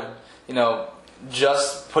outside of, you know,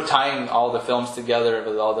 just tying all the films together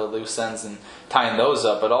with all the loose ends and tying those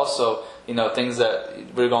up, but also, you know, things that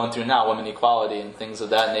we're going through now, women equality and things of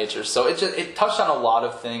that nature. So it touched on a lot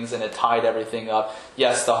of things, and it tied everything up.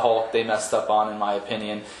 Yes, the Hulk they messed up on, in my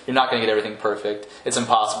opinion. You're not going to get everything perfect. It's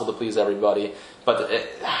impossible to please everybody. But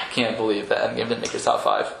I can't believe that Endgame didn't make your top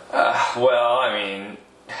 5. Well, I mean,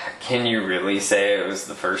 can you really say it was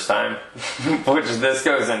the first time? Which, this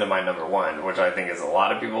goes into my number 1, which I think is a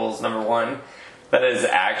lot of people's number 1. That is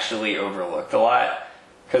actually overlooked a lot.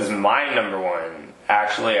 Because my number 1,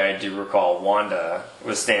 actually, I do recall Wanda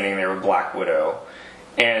was standing there with Black Widow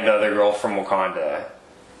and the other girl from Wakanda.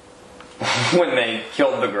 When they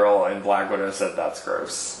killed the girl and Black Widow said, that's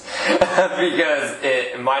gross. Because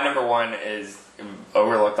my number 1 is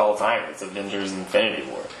overlooked all the time. It's Avengers Infinity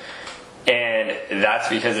War. And that's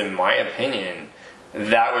because, in my opinion,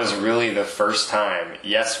 that was really the first time,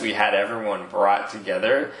 yes, we had everyone brought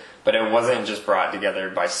together, but it wasn't just brought together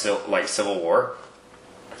by like Civil War.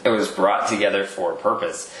 It was brought together for a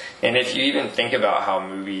purpose. And if you even think about how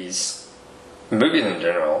movies in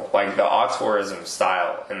general, like the auteurism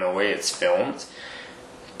style and the way it's filmed,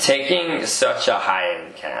 taking such a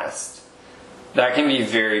high-end cast, that can be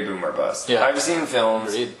very boom or bust. Yeah. I've seen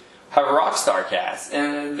films have a rock star cast,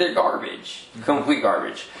 and they're garbage. Mm-hmm. Complete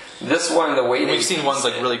garbage. This one, the way we've seen ones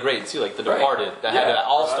like really great too, like The Departed, that had an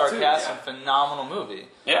all-star cast and phenomenal movie.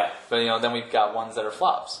 Yeah. But, you know, then we've got ones that are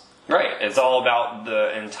flops. Right. It's all about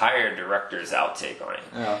the entire director's outtake on it.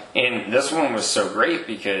 Yeah. And this one was so great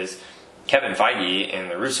because Kevin Feige and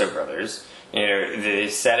the Russo brothers, you know, they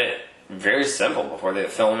said it very simple before the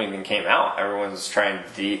film even came out. Everyone was trying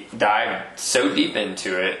to dive so deep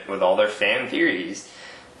into it with all their fan theories.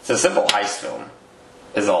 It's a simple heist film,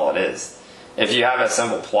 is all it is. If you have a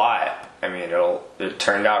simple plot, I mean, it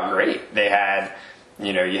turned out great. They had,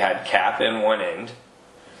 you know, you had Cap in one end,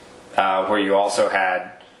 where you also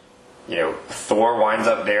had, you know, Thor winds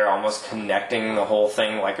up there almost connecting the whole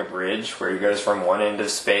thing like a bridge, where he goes from one end of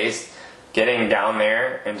space, getting down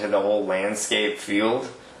there into the whole landscape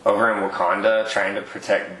field over in Wakanda, trying to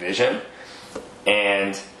protect Vision.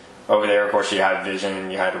 And over there, of course, you had Vision,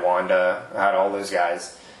 you had Wanda, you had all those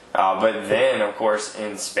guys. But then, of course,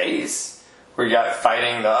 in space, where you got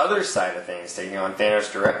fighting the other side of things, taking on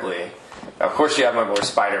Thanos directly. Of course, you have my boy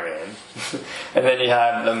Spider-Man. And then you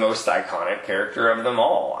have the most iconic character of them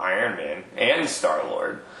all, Iron Man and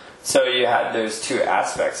Star-Lord. So you had those two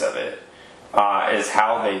aspects of it, is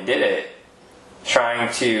how they did it,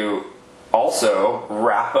 trying to also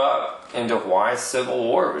wrap up into why Civil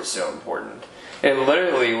War was so important. It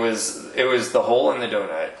literally was the hole in the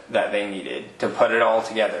donut that they needed to put it all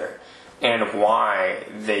together, and why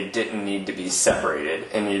they didn't need to be separated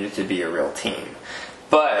and needed to be a real team.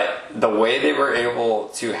 But the way they were able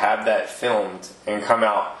to have that filmed and come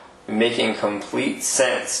out making complete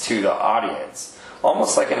sense to the audience,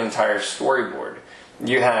 almost like an entire storyboard.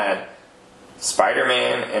 You had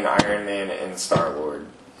Spider-Man and Iron Man and Star-Lord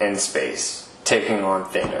in space taking on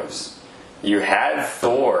Thanos. You had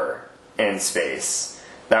Thor in space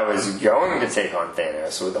that was going to take on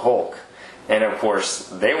Thanos with the Hulk. And of course,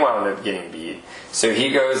 they wound up getting beat. So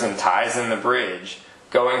he goes and ties in the bridge,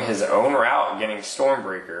 going his own route, getting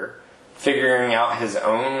Stormbreaker, figuring out his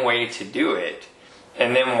own way to do it,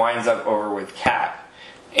 and then winds up over with Cap.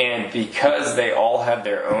 And because they all had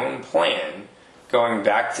their own plan, going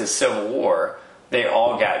back to Civil War, they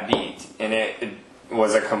all got beat. And it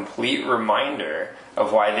was a complete reminder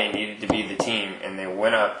of why they needed to be the team. And they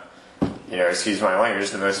went up, excuse my language,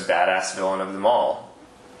 the most badass villain of them all.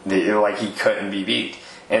 Like he couldn't be beat.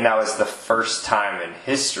 And that was the first time in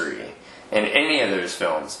history, in any of those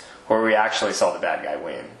films, where we actually saw the bad guy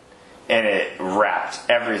win. And it wrapped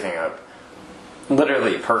everything up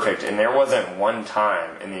literally perfect. And there wasn't one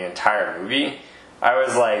time in the entire movie I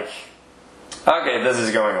was like, okay, this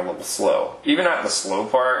is going a little slow. Even at the slow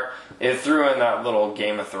part, it threw in that little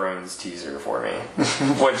Game of Thrones teaser for me,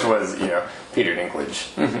 which was, Peter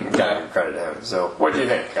Dinklage. Gotta give credit to him. So, what do you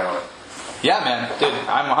think, Alan? Yeah, man, dude,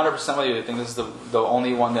 I'm 100% with you. I think this is the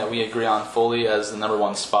only one that we agree on fully as the number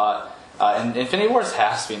one spot. And Infinity Wars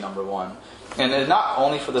has to be number one. And not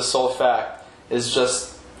only for the sole fact, is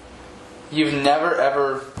just you've never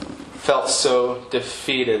ever felt so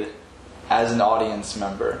defeated as an audience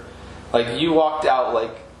member. Like, you walked out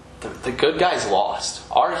like the good guys lost.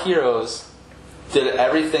 Our heroes did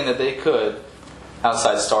everything that they could,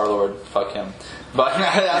 outside Star-Lord, fuck him. But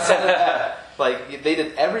outside of that, like, they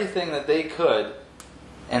did everything that they could,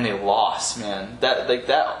 and they lost, man.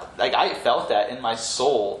 I felt that in my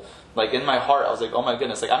soul. Like, in my heart, I was like, oh my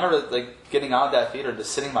goodness. Like, I remember, like, getting out of that theater,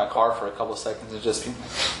 just sitting in my car for a couple of seconds and just being like,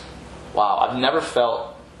 wow, I've never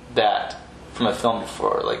felt that from a film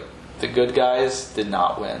before. Like, the good guys did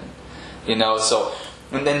not win. So,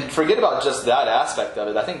 and then forget about just that aspect of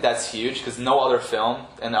it. I think that's huge, because no other film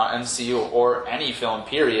in our MCU, or any film,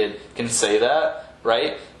 period, can say that,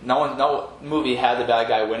 right? No movie had the bad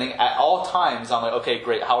guy winning. At all times, I'm like, okay,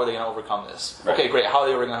 great, how are they going to overcome this? Right. Okay, great, how are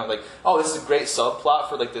they going to, like, oh, this is a great subplot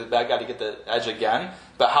for, like, the bad guy to get the edge again,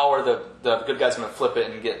 but how are the good guys going to flip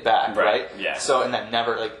it and get back, right? Yeah. So, and that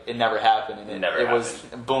never, like, it never happened. And it was,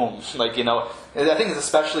 boom. Like, I think it's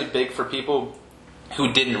especially big for people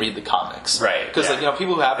who didn't read the comics. Right. Because,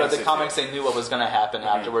 people who have read the comics, they knew what was going to happen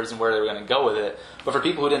afterwards and where they were going to go with it. But for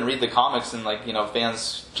people who didn't read the comics and,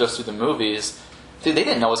 fans just through the movies, dude, they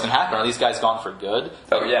didn't know what was going to happen. Are these guys gone for good?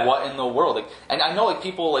 Oh, yeah. What in the world? Like, and I know,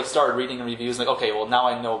 people, started reading reviews, like, okay, well, now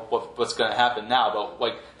I know what's going to happen now.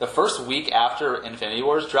 But, the first week after Infinity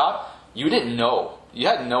Wars dropped, you didn't know. You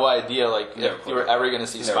had no idea, if you were ever going to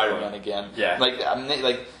see Spider-Man again. Yeah.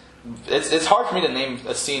 It's hard for me to name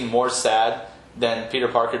a scene more sad than Peter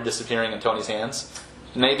Parker disappearing in Tony's hands.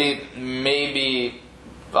 Maybe,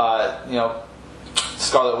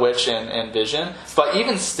 Scarlet Witch and Vision. But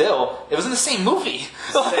even still, it was in the same movie.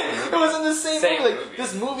 It was in the same movie. Like,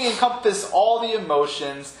 this movie encompassed all the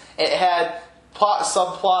emotions. It had plot,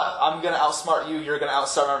 subplot, I'm going to outsmart you, you're going to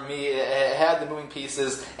outsmart me. It had the moving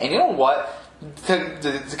pieces. And you know what?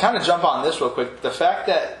 To kind of jump on this real quick, the fact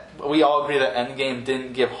that we all agree that Endgame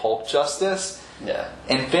didn't give Hulk justice,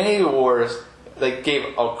 Infinity Wars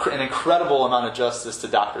gave an incredible amount of justice to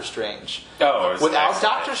Doctor Strange. Oh, without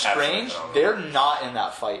Doctor Strange, they're not in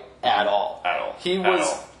that fight at all. He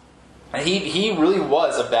really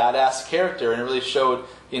was a badass character, and it really showed,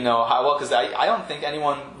 how well. Because I don't think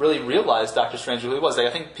anyone really realized Doctor Strange really was. I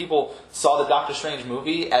think people saw the Doctor Strange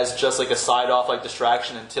movie as just a side off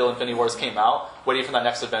distraction until Infinity Wars came out, waiting for that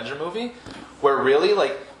next Avenger movie. Where really,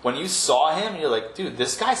 when you saw him, you're like, dude,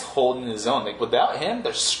 this guy's holding his own. Without him,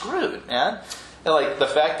 they're screwed, man. And the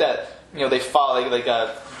fact that they follow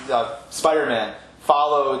Spider-Man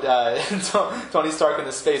followed Tony Stark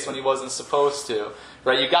into space when he wasn't supposed to,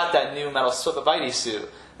 right? You got that new metal Spidey suit.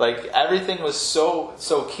 Everything was so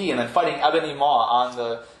key, and then fighting Ebony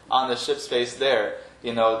Maw on the ship space there.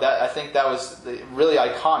 I think that was really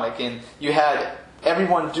iconic, and you had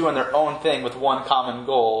everyone doing their own thing with one common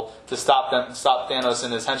goal to stop Thanos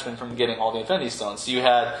and his henchmen from getting all the Infinity Stones. So you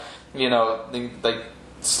had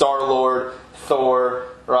Star-Lord, Thor,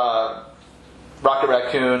 Rocket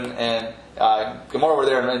Raccoon, and Gamora were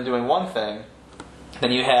there and doing one thing.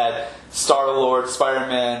 Then you had Star-Lord,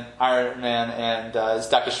 Spider-Man, Iron Man, and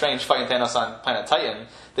Doctor Strange fighting Thanos on Planet Titan.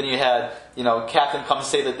 Then you had, Captain come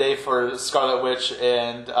save the day for Scarlet Witch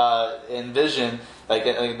and Vision,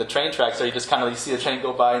 like the train tracks, where you just kind of you see the train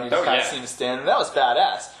go by and you just kind of see him stand. And that was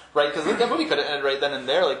badass, right? Because that movie could have ended right then and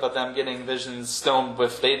there, like, but them getting Vision's stone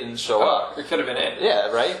if they didn't show up. It could have been it. Yeah,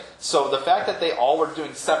 right. So the fact that they all were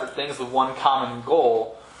doing separate things with one common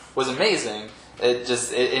goal was amazing. It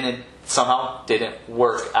somehow didn't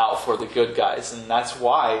work out for the good guys, and that's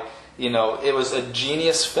why it was a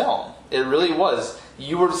genius film. It really was.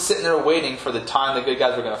 You were sitting there waiting for the time the good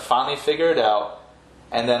guys were going to finally figure it out,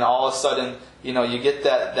 and then all of a sudden, you get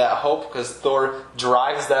that hope because Thor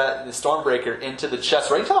drives the Stormbreaker into the chest,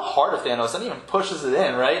 right into the heart of Thanos, and even pushes it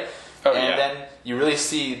in, right? Then you really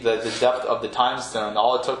see the depth of the Time Stone.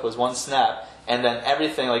 All it took was one snap, and then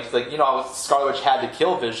everything, Scarlet Witch had to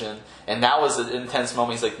kill Vision, and that was an intense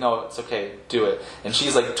moment. He's like, no, it's okay, do it. And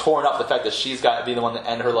she's like torn up the fact that she's got to be the one to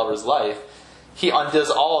end her lover's life. He undoes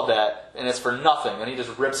all of that, and it's for nothing, and he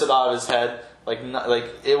just rips it out of his head.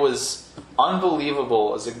 It was unbelievable.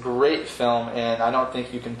 It was a great film, and I don't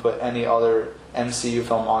think you can put any other MCU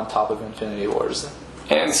film on top of Infinity Wars.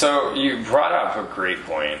 And so you brought up a great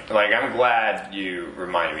point. I'm glad you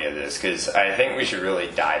reminded me of this, because I think we should really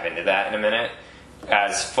dive into that in a minute,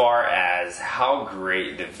 as far as how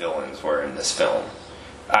great the villains were in this film.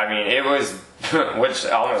 I mean, it was, which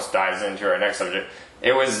almost dives into our next subject,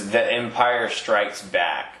 it was the Empire Strikes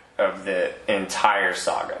Back of the entire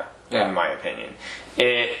saga, in my opinion.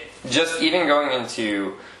 It, just even going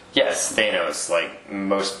into, yes, Thanos,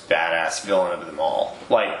 most badass villain of them all.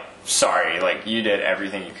 Sorry, you did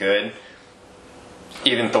everything you could.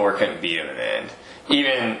 Even Thor couldn't beat him in the end.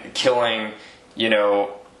 Even killing, one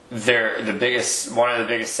of the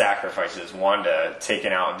biggest sacrifices, Wanda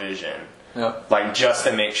taking out Vision, just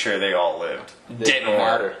to make sure they all lived, didn't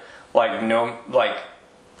work.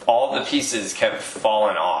 All the pieces kept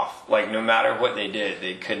falling off. No matter what they did,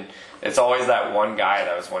 they couldn't. It's always that one guy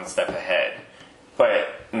that was one step ahead, but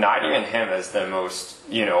not even him as the most,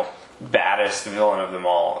 baddest villain of them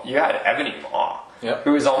all. You had Ebony Maw,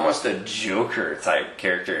 who was almost a Joker type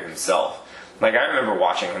character himself. I remember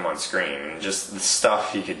watching him on screen and just the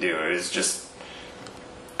stuff he could do. It was just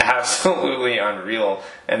absolutely unreal.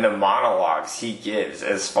 And the monologues he gives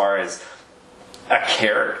as far as a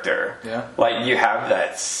character. Yeah. You have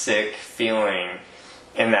that sick feeling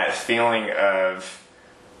and that feeling of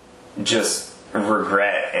just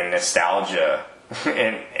regret and nostalgia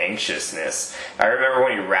and anxiousness. I remember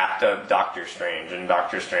when he wrapped up Doctor Strange, and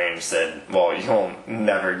Doctor Strange said, well, you'll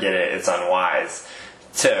never get it, it's unwise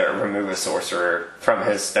to remove a sorcerer from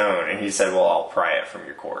his stone. And he said, well, I'll pry it from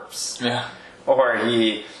your corpse. Yeah. Or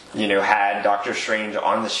he, had Doctor Strange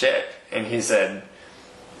on the ship, and he said,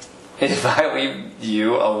 if I leave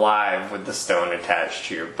you alive with the stone attached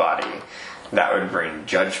to your body, that would bring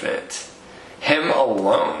judgment. Him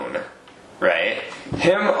alone, right?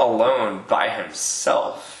 Him alone by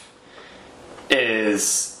himself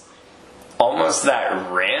is almost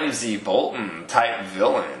that Ramsay Bolton type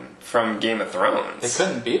villain from Game of Thrones. They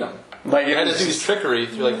couldn't beat him. He had to do his trickery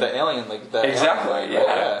through the alien, that exactly, alien,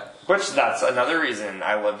 yeah. Which that's another reason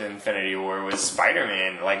I loved Infinity War was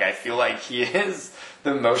Spider-Man. I feel like he is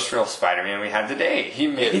the most real Spider-Man we had today. He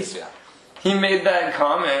made that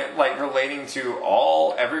comment relating to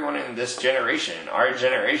everyone in this generation, our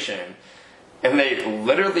generation, and they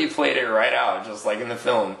literally played it right out, just like in the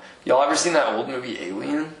film. Y'all ever seen that old movie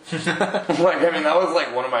Alien? That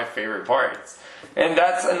was one of my favorite parts. And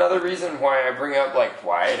that's another reason why I bring up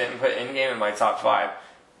why I didn't put Endgame in my top 5.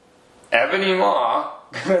 Ebony Maw,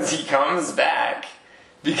 because he comes back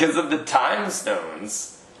because of the Time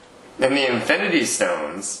Stones and the Infinity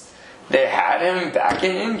Stones. They had him back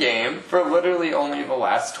in Endgame for literally only the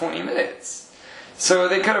last 20 minutes. So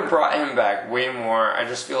they could have brought him back way more. I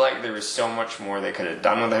just feel like there was so much more they could have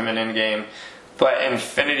done with him in Endgame. But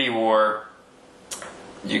Infinity War,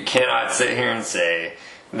 you cannot sit here and say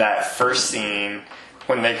that first scene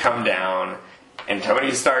when they come down and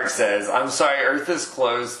Tony Stark says, I'm sorry, Earth is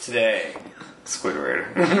closed today.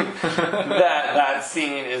 Squidward. that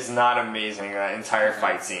scene is not amazing, that entire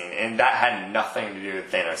fight scene, and that had nothing to do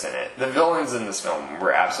with Thanos in it. The villains in this film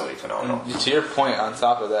were absolutely phenomenal. And to your point, on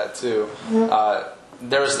top of that too,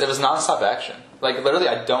 it was non-stop action. Literally,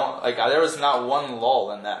 there was not one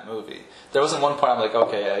lull in that movie. There wasn't one point I'm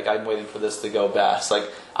okay, I'm waiting for this to go best.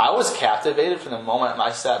 I was captivated from the moment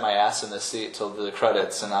I sat my ass in the seat till the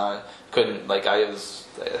credits, and I couldn't,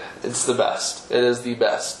 it's the best. It is the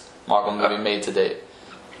best Marvel movie made to date.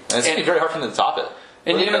 And it's going to be very hard for them to top it.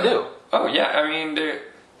 What are you going to do? Oh, yeah,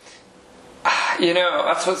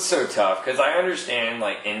 that's what's so tough, because I understand,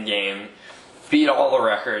 Endgame beat all the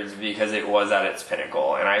records because it was at its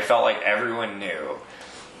pinnacle, and I felt like everyone knew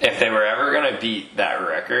if they were ever going to beat that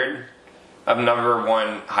record, a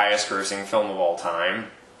 #1 highest grossing film of all time.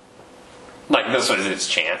 Like, this was its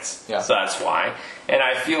chance. Yeah. So that's why. And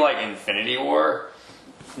I feel like Infinity War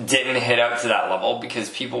didn't hit up to that level because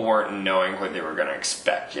people weren't knowing what they were going to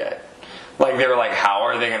expect yet. Like, they were like, how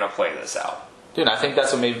are they going to play this out? Dude, I think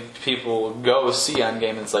that's what made people go see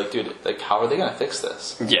Endgame. It's like, dude, like, how are they going to fix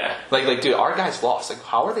this? Yeah. Like, dude, our guy's lost. Like,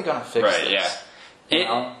 how are they going to fix this? Right, yeah.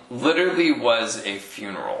 It literally was a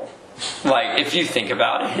funeral. Like, if you think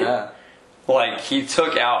about it, Yeah. like, he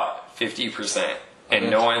took out 50%, and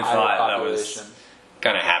no one thought that was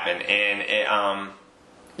going to happen. And, it,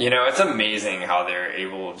 you know, it's amazing how they're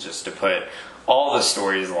able just to put all the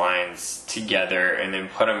storylines together and then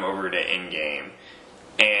put them over to Endgame.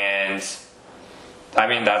 And, I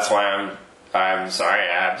mean, that's why I'm sorry,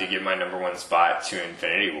 I have to give my #1 spot to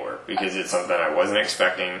Infinity War, because it's something I wasn't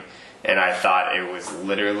expecting, and I thought it was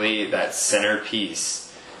literally that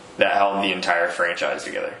centerpiece that held the entire franchise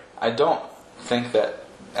together. I don't think that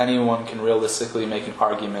anyone can realistically make an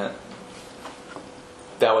argument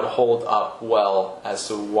that would hold up well as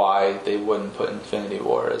to why they wouldn't put Infinity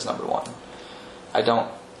War as #1. I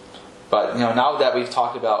don't. But, you know, now that we've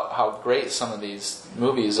talked about how great some of these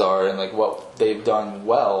movies are and, like, what they've done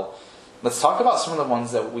well, let's talk about some of the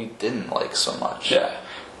ones that we didn't like so much. Yeah.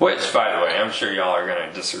 Which, by the way, I'm sure y'all are going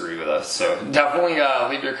to disagree with us. So definitely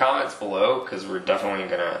leave your comments below, because we're definitely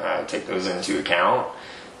going to take those into account.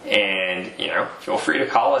 And, you know, feel free to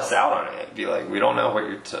call us out on it. Be like, we don't know what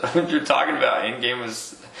you're talking about.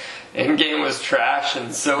 Endgame was trash,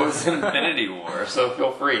 and so was Infinity War. So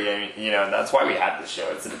feel free. I mean, you know, that's why we have this show.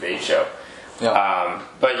 It's a debate show. Yeah.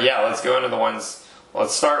 But yeah, let's go into the ones.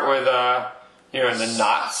 Let's start with you know, the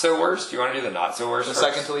not so worst. Do you want to do the not so worst? The first?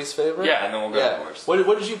 second to least favorite? Yeah, and then we'll go to the worst.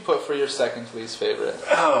 What did you put for your second to least favorite?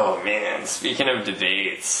 Oh man, speaking of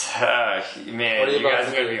debates, man, you guys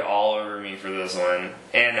are going to be all over me for this one.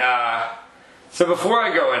 And so before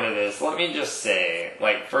I go into this, let me just say,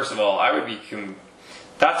 like, first of all, I would be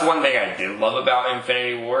that's one thing I did love about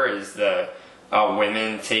Infinity War, is the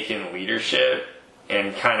women taking leadership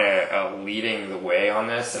and kind of leading the way on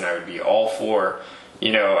this, and I would be all for,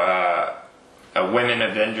 you know, a Women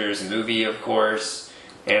Avengers movie, of course.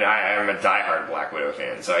 And I am a diehard Black Widow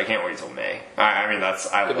fan, so I can't wait till May. I mean, I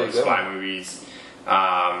love spy movies.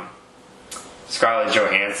 Scarlett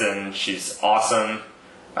Johansson, she's awesome.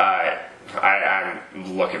 I'm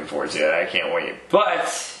looking forward to it. I can't wait.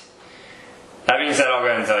 But that being said, I'll go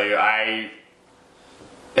ahead and tell you,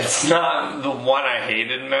 it's not the one I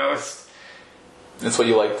hated most. That's what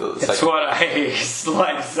you liked the second. It's what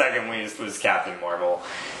I liked second least was Captain Marvel.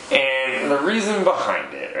 And the reason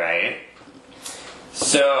behind it, right?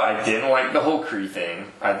 So I didn't like the whole Kree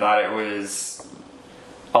thing. I thought it was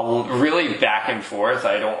really back and forth.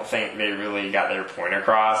 I don't think they really got their point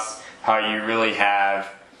across. How you really have,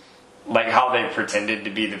 like, how they pretended to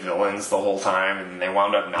be the villains the whole time, and they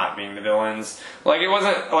wound up not being the villains. Like, it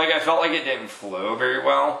wasn't, like, I felt like it didn't flow very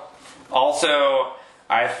well. Also,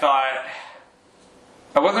 I thought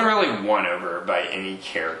I wasn't really won over by any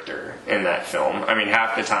character in that film. I mean,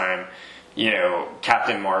 half the time, you know,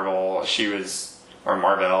 Captain Marvel, she was, or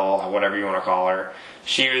Marvel, whatever you want to call her,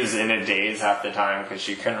 she was in a daze half the time because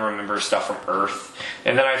she couldn't remember stuff from Earth.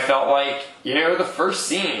 And then I felt like, you know, the first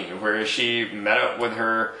scene where she met up with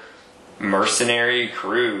her mercenary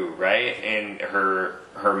crew, right? And her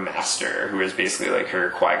master, who was basically like her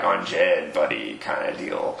Qui-Gon Jinn buddy kind of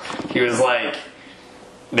deal. He was like,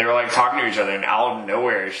 they were like talking to each other, and out of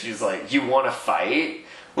nowhere, she's like, "You want to fight?"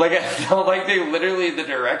 Like, I felt like they literally, the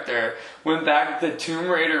director, went back to Tomb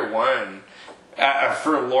Raider 1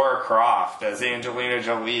 for Lara Croft as Angelina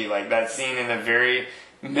Jolie. Like, that scene in the very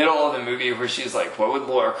middle of the movie where she's like, what would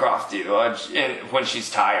Lara Croft do? And when she's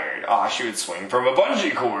tired, she would swing from a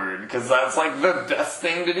bungee cord, because that's like the best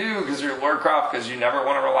thing to do, because you're Lara Croft, because you never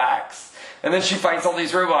want to relax. And then she fights all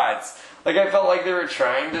these robots. Like, I felt like they were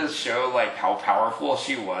trying to show, like, how powerful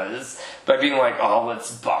she was by being like, oh,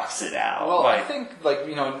 let's box it out. Well, like, I think, like,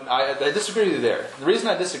 you know, I disagree with you there. The reason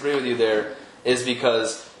I disagree with you there is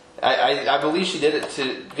because I believe she did it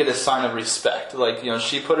to get a sign of respect. Like, you know,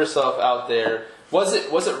 she put herself out there. Was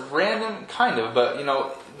it random? Kind of, but, you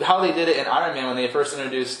know, how they did it in Iron Man when they first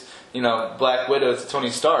introduced, you know, Black Widow to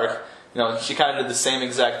Tony Stark, you know, she kind of did the same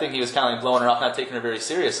exact thing. He was kind of like blowing her off, not taking her very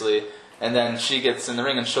seriously. And then she gets in the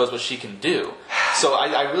ring and shows what she can do. So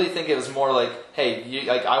I really think it was more like, hey,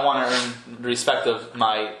 I want to earn the respect of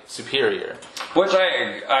my superior. Which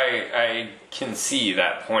I can see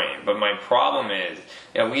that point, but my problem is,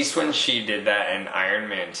 at least when she did that in Iron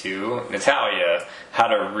Man 2, Natalya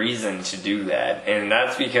had a reason to do that. And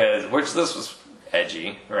that's because, which this was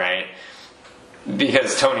edgy, right?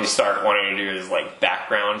 because Tony Stark wanted to do his like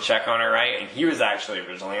background check on her, right? And he was actually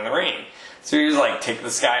originally in the ring. So he was like, take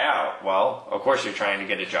this guy out. Well, of course you're trying to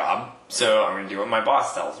get a job, so I'm going to do what my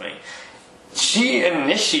boss tells me. She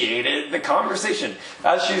initiated the conversation.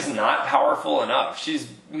 As she's not powerful enough. She's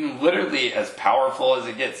literally as powerful as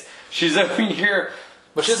it gets. She's over here.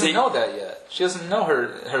 But she doesn't know that yet. She doesn't know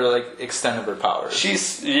her like extent of her powers.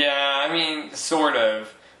 Sort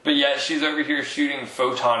of. But yet she's over here shooting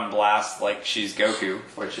photon blasts like she's Goku,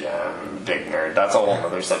 which, yeah, I'm a big nerd. That's a whole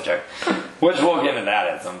other subject. Which we'll get into that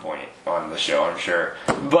at some point on the show, I'm sure.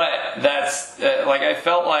 But that's, I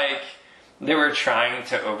felt like they were trying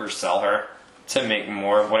to oversell her to make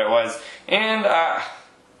more of what it was. And,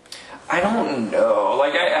 I don't know.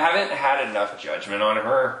 Like, I haven't had enough judgment on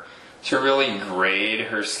her to really grade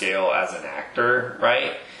her scale as an actor,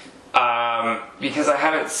 right? Because I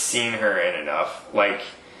haven't seen her in enough. Like,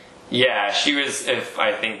 yeah, she was, if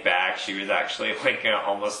I think back, she was actually like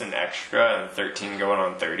almost an extra in 13 going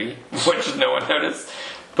on 30, which no one noticed.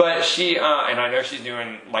 But she, and I know she's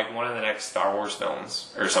doing like one of the next Star Wars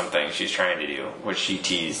films or something she's trying to do, which she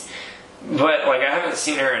teased. But like I haven't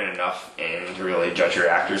seen her in enough to really judge her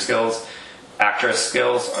actress skills. I'm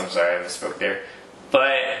sorry, I misspoke there.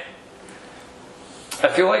 But I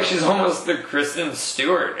feel like she's almost the Kristen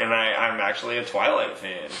Stewart, and I'm actually a Twilight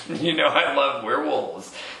fan. You know, I love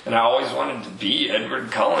werewolves, and I always wanted to be Edward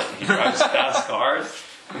Cullen. He drives fast cars.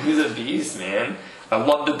 He's a beast, man. I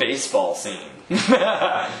love the baseball scene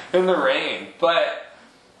in the rain, but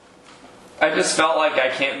I just felt like I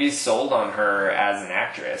can't be sold on her as an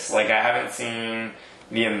actress. Like, I haven't seen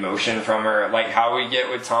the emotion from her, like how we get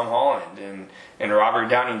with Tom Holland and Robert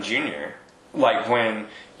Downey Jr., like when,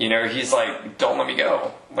 you know, he's like, don't let me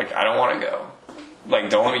go. Like, I don't want to go. Like,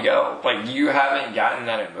 don't let me go. Like, you haven't gotten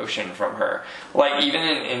that emotion from her. Like, even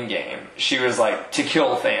in Endgame, she was like, to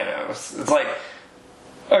kill Thanos. It's like,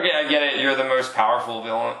 okay, I get it. You're the most powerful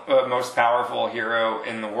villain, most powerful hero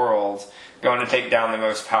in the world, going to take down the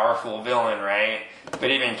most powerful villain, right?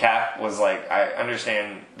 But even Cap was like, I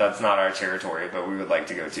understand that's not our territory, but we would like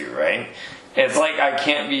to go too, right? It's like, I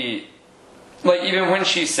can't be, like, even when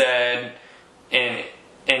she said in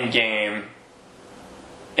Endgame,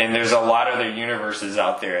 and there's a lot of other universes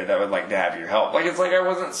out there that would like to have your help. Like, it's like I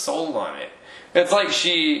wasn't sold on it. It's like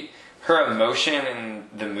her emotion in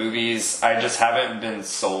the movies, I just haven't been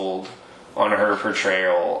sold on her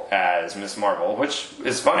portrayal as Miss Marvel, which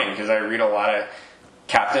is funny because I read a lot of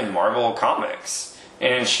Captain Marvel comics.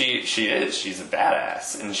 And she's a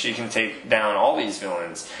badass, and she can take down all these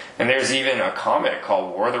villains. And there's even a comic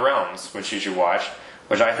called War of the Realms, which you should watch,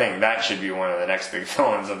 which I think that should be one of the next big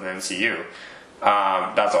villains of the MCU.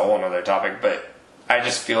 That's a whole other topic, but I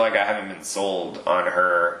just feel like I haven't been sold on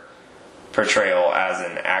her portrayal as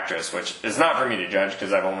an actress, which is not for me to judge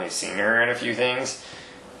because I've only seen her in a few things.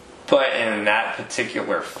 But in that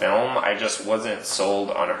particular film, I just wasn't sold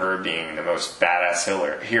on her being the most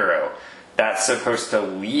badass hero that's supposed to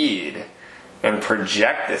lead and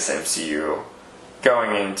project this MCU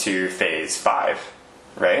going into Phase 5,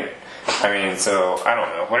 right? I mean, so, I don't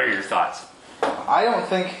know. What are your thoughts? I don't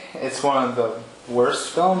think it's one of the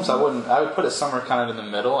worst films. I would put it somewhere kind of in the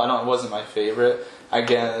middle. It wasn't my favorite.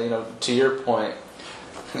 Again, you know, to your point,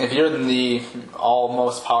 if you're the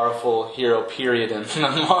most powerful hero, period, in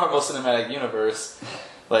the Marvel Cinematic Universe,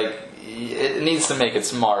 like, it needs to make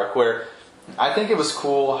its mark. Where I think it was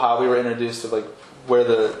cool how we were introduced to, like, where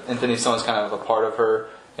the Infinity Stone is kind of a part of her.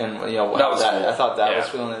 And, you know, that was cool. I thought that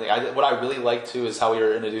was really thing. What I really liked, too, is how we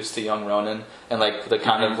were introduced to young Ronan and, like, the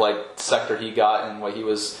kind of, like, sector he got and what he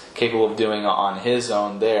was capable of doing on his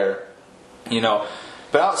own there. You know,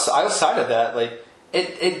 but outside of that, like,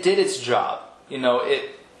 it did its job. You know, it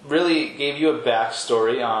really gave you a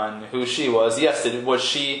backstory on who she was. Yes, was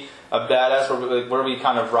she a badass? Were we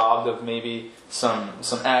kind of robbed of maybe some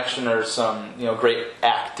action or some, you know, great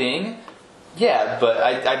acting? Yeah, but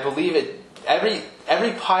I believe it.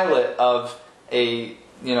 Every pilot of a,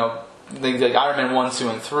 you know, like Iron Man 1, 2,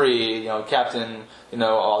 and 3, you know, Captain, you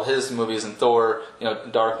know, all his movies, and Thor, you know,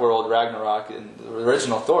 Dark World, Ragnarok, and the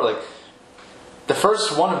original Thor, like, the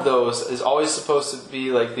first one of those is always supposed to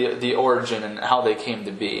be like the origin and how they came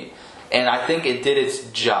to be. And I think it did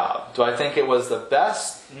its job. Do I think it was the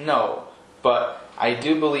best? No. But I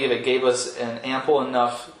do believe it gave us an ample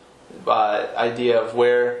enough idea of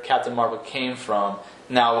where Captain Marvel came from.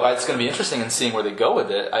 Now, it's going to be interesting in seeing where they go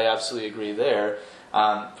with it. I absolutely agree there.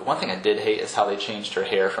 But one thing I did hate is how they changed her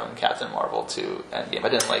hair from Captain Marvel to Endgame. I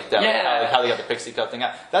didn't like that. Yeah. How they got the pixie cut thing.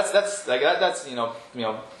 That's you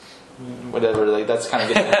know whatever. Like that's kind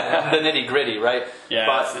of getting the nitty gritty, right? Yeah,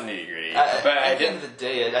 but that's the nitty gritty. At the end of the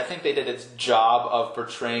day, I think they did its job of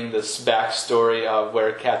portraying this backstory of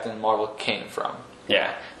where Captain Marvel came from.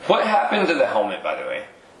 Yeah. What happened to the helmet, by the way?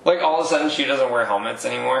 Like, all of a sudden, she doesn't wear helmets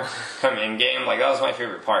anymore. Come in game, like that was my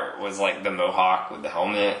favorite part. Was like the mohawk with the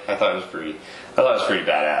helmet. I thought it was pretty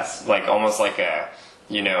badass. Like almost like a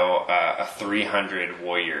 300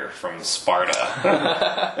 warrior from Sparta.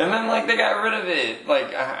 And then like they got rid of it.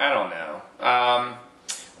 Like I don't know.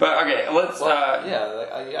 But okay, let's.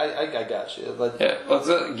 I got you. Let's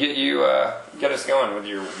get us going with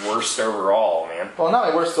your worst overall, man. Well, not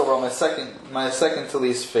my worst overall. My second to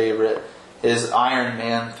least favorite is Iron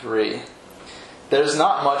Man 3. There's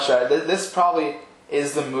not much. This probably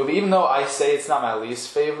is the movie, even though I say it's not my least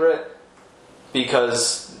favorite,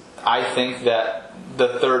 because I think that the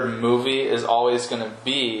third movie is always going to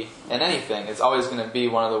be, in anything, it's always going to be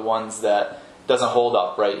one of the ones that doesn't hold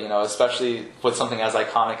up, right? Especially with something as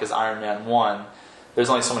iconic as Iron Man 1. There's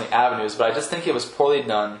only so many avenues, but I just think it was poorly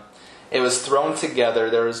done. It was thrown together.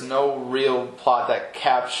 There was no real plot that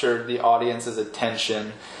captured the audience's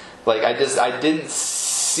attention. Like, I didn't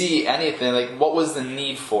see anything. Like, what was the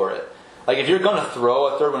need for it? Like, if you're going to throw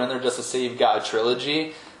a third one in there just to say you've got a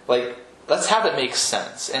trilogy, like, let's have it make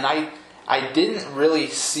sense. And I didn't really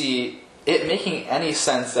see it making any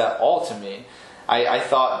sense at all to me. I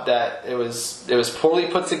thought that it was poorly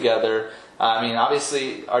put together. I mean,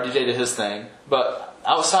 obviously, RDJ did his thing. But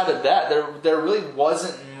outside of that, there really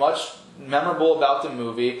wasn't much memorable about the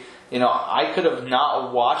movie. I could have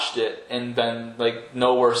not watched it and been like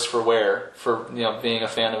no worse for wear for being a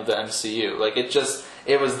fan of the MCU. Like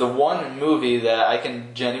it was the one movie that I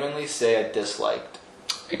can genuinely say I disliked.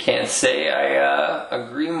 I can't say I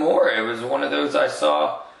agree more. It was one of those I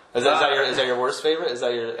saw. Is that your worst favorite? Is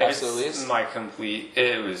that your absolute least? My complete.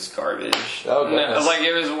 It was garbage. Oh goodness! Like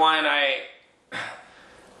it was one I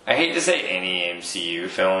hate to say any MCU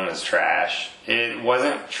film is trash. It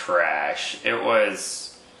wasn't trash. It was.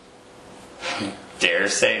 Dare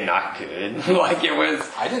say not good. Like it was.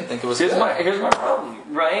 I didn't think it was. Here's my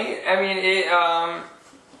problem, right? I mean,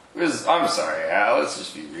 it was. I'm sorry. Let's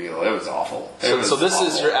just be real. It was awful. So this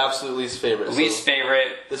is your absolute least favorite. Least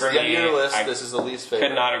favorite. This is the end of your list. This is the least favorite.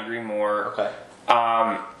 Could not agree more. Okay.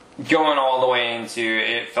 Going all the way into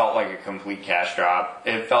it felt like a complete cash drop.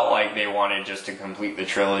 It felt like they wanted just to complete the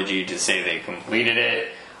trilogy to say they completed it.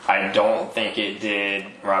 I don't think it did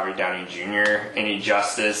Robert Downey Jr. any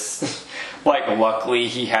justice. Like, luckily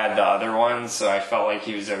he had the other one, so I felt like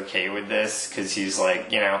he was okay with this, because he's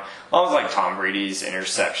like, almost like Tom Brady's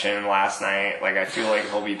interception last night. Like, I feel like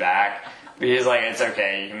he'll be back. But he's like, it's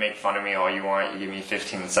okay, you can make fun of me all you want, you give me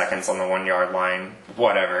 15 seconds on the 1 yard line,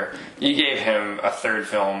 whatever. You gave him a third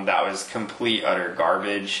film that was complete, utter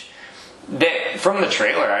garbage. From the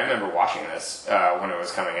trailer, I remember watching this when it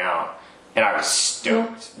was coming out. And I was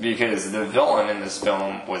stoked because the villain in this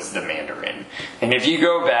film was the Mandarin. And if you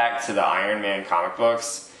go back to the Iron Man comic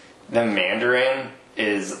books, the Mandarin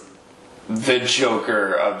is the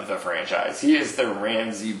Joker of the franchise. He is the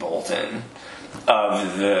Ramsay Bolton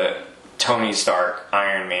of the Tony Stark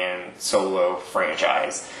Iron Man solo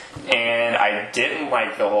franchise. And I didn't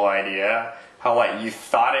like the whole idea how like you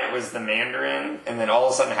thought it was the Mandarin and then all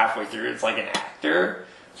of a sudden halfway through it's like an actor.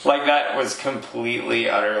 Like, that was completely,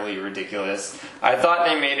 utterly ridiculous. I thought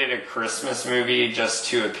they made it a Christmas movie just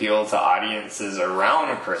to appeal to audiences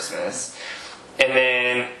around Christmas. And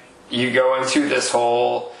then you go into this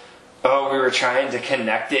whole, we were trying to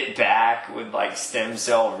connect it back with, like, stem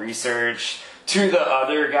cell research to the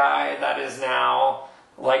other guy that is now,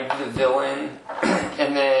 like, the villain.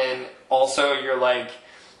 And then also you're like,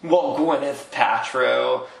 well, Gwyneth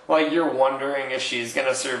Paltrow, like, you're wondering if she's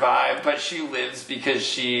gonna survive, but she lives because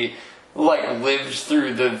she, like, lived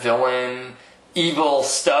through the villain, evil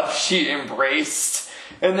stuff she embraced.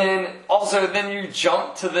 And then, then you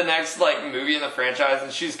jump to the next, like, movie in the franchise,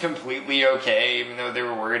 and she's completely okay, even though they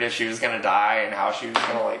were worried if she was gonna die, and how she was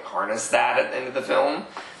gonna, like, harness that at the end of the film.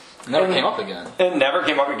 Never came up again. It never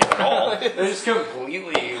came up again at all. They just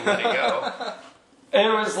completely let it go. And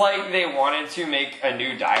it was like they wanted to make a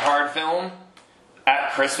new Die Hard film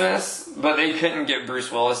at Christmas, but they couldn't get Bruce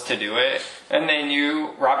Willis to do it. And they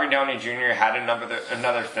knew Robert Downey Jr. had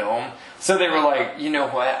another film. So they were like, you know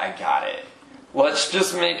what? I got it. Let's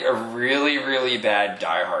just make a really, really bad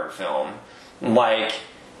Die Hard film. Like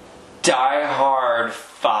Die Hard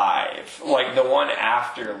 5. Like the one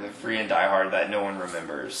after Live Free and Die Hard that no one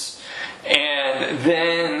remembers. And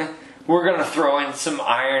then we're going to throw in some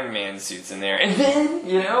Iron Man suits in there. And then,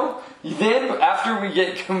 then after we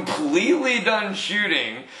get completely done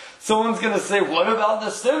shooting, someone's going to say, what about the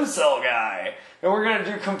stem cell guy? and we're gonna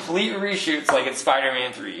do complete reshoots like it's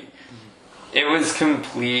Spider-Man 3. It was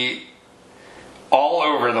complete, all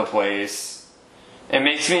over the place. It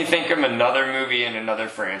makes me think of another movie in another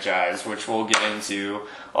franchise, which we'll get into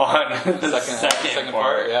on the second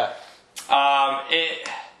part. Yeah.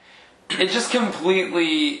 It just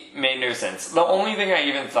completely made no sense. The only thing I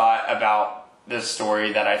even thought about this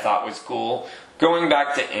story that I thought was cool, going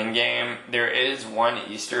back to Endgame, there is one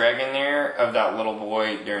Easter egg in there of that little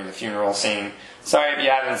boy during the funeral scene. Sorry if you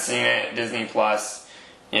haven't seen it, Disney Plus.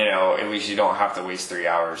 At least you don't have to waste 3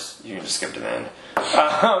 hours. You can just skip to the end.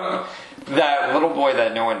 That little boy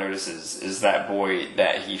that no one notices is that boy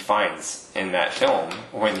that he finds in that film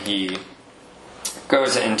when he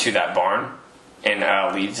goes into that barn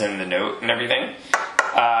and leaves him the note and everything.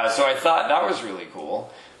 So I thought that was really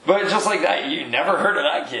cool. But just like that, you never heard of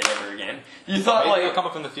that kid ever again. You thought Maybe he'll come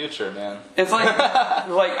up in the future, man. It's like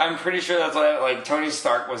I'm pretty sure that's why Tony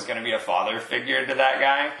Stark was going to be a father figure to that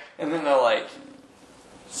guy, and then they're like,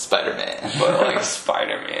 Spider-Man. But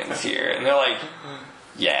Spider-Man's here, and they're like,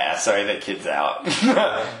 yeah, sorry, that kid's out.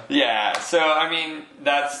 Yeah, so I mean,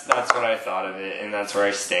 that's what I thought of it, and that's where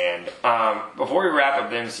I stand. Before we wrap up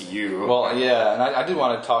the MCU, well, yeah, and I did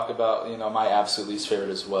want to talk about my absolute least favorite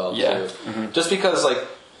as well. Yeah, too. Mm-hmm. Just because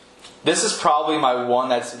this is probably my one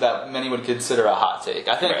that many would consider a hot take.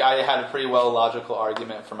 I think I had a pretty logical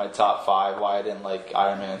argument for my top 5 why I didn't like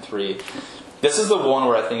Iron Man 3. This is the one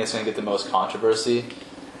where I think it's going to get the most controversy.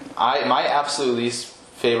 My absolute least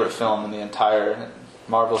favorite film in the entire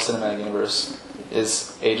Marvel Cinematic Universe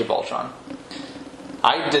is Age of Ultron.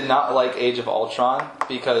 I did not like Age of Ultron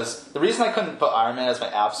because the reason I couldn't put Iron Man as my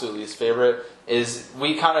absolute least favorite is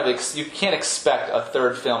you can't expect a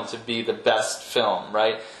third film to be the best film,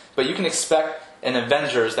 right? But you can expect an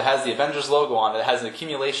Avengers that has the Avengers logo on it, that has an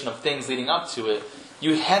accumulation of things leading up to it.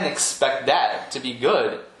 You can expect that to be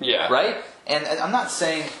good, right? And I'm not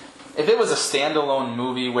saying if it was a standalone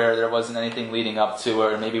movie where there wasn't anything leading up to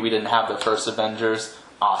it, or maybe we didn't have the first Avengers,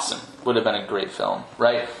 awesome. Would have been a great film,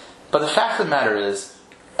 right? But the fact of the matter is,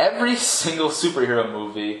 every single superhero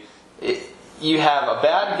movie, you have a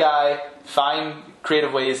bad guy find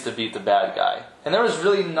creative ways to beat the bad guy. And there was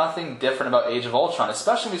really nothing different about Age of Ultron,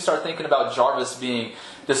 especially when we start thinking about Jarvis being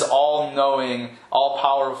this all-knowing,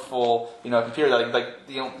 all-powerful, computer.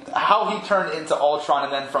 How he turned into Ultron,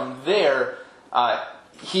 and then from there,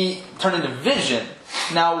 he turned into Vision.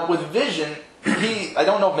 Now, with Vision, I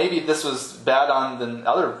don't know, maybe this was bad on the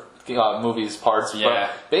other movies' parts,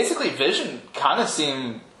 but basically Vision kind of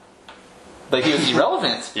seemed like he was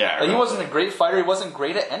irrelevant. He wasn't a great fighter, he wasn't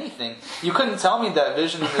great at anything. You couldn't tell me that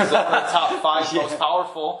Vision is one of the top 5 most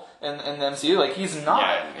powerful in the MCU. He's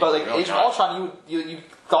not. But Age of Ultron, you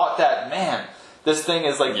thought that, man, this thing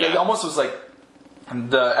is it almost was like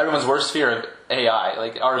everyone's worst fear of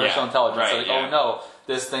AI, artificial intelligence. Right, oh no,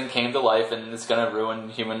 this thing came to life and it's going to ruin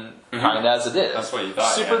humankind as it is. That's what you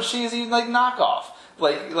thought. Super cheesy, knockoff.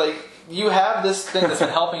 You have this thing that's been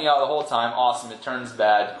helping you out the whole time. Awesome, it turns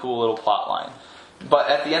bad. Cool little plot line. But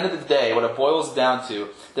at the end of the day, what it boils down to,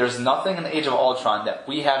 there's nothing in Age of Ultron that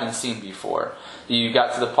we haven't seen before. You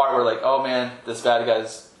got to the part where oh man, this bad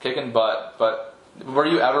guy's kicking butt, but were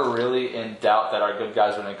you ever really in doubt that our good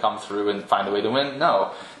guys were going to come through and find a way to win?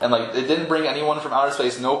 No. And it didn't bring anyone from outer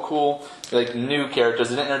space, no cool new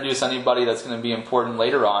characters. It didn't introduce anybody that's going to be important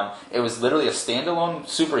later on. It was literally a standalone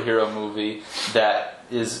superhero movie that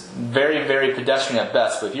is very, very pedestrian at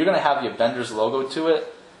best. But if you're going to have the Avengers logo to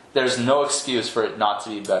it, there's no excuse for it not to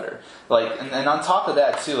be better. And on top of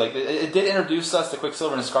that too, it did introduce us to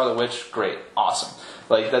Quicksilver and Scarlet Witch. Great, awesome.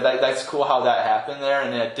 That's cool how that happened there,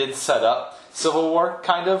 and it did set up Civil War,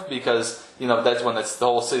 kind of, because that's when the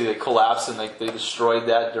whole city collapsed and they destroyed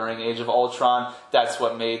that during Age of Ultron. That's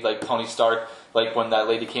what made Tony Stark, when that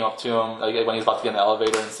lady came up to him, when he was about to get in the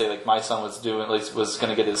elevator and say my son was going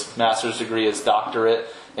to get his master's degree, his doctorate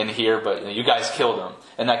in here, but you guys killed him,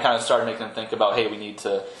 and that kind of started making him think about, hey, we need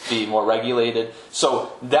to be more regulated.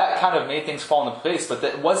 So that kind of made things fall into place, but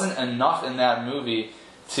that wasn't enough in that movie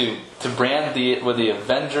to brand with the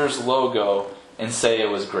Avengers logo and say it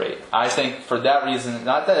was great. I think for that reason,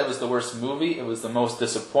 not that it was the worst movie, it was the most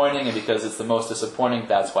disappointing, and because it's the most disappointing,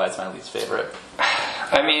 that's why it's my least favorite.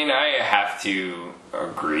 I mean, I have to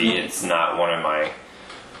agree. It's not one of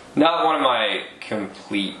my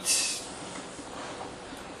complete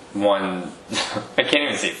I can't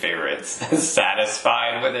even say favorites.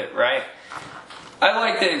 Satisfied with it, right? I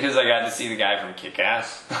liked it because I got to see the guy from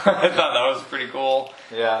Kick-Ass. I thought that was pretty cool.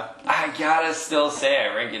 Yeah. I gotta still say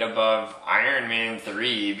I rank it above Iron Man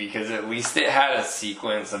 3 because at least it had a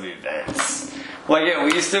sequence of events Like, at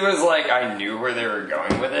least it was like I knew where they were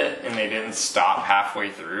going with it, and they didn't stop halfway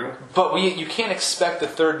through. But you can't expect the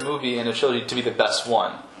third movie in a trilogy to be the best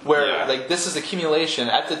one. Where like this is accumulation.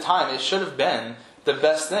 At the time, it should have been the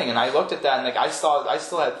best thing. And I looked at that, and like I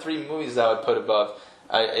still had 3 movies that I would put above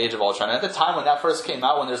Age of Ultron. And at the time when that first came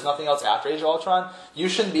out, when there's nothing else after Age of Ultron, you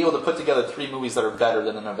shouldn't be able to put together 3 movies that are better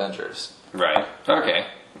than an Avengers. Right. Okay.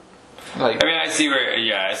 Like, I mean, I see where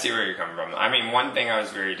you're coming from. I mean, one thing I was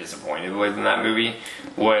very disappointed with in that movie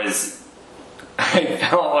was I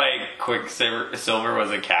felt like Quicksilver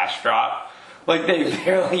was a cash drop. Like, they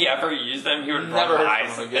barely ever used him. He would never run heard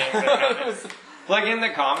eyes from him again. again. Like, in the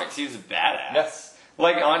comics, he was a badass. Yes.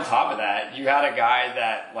 Like, on top of that, you had a guy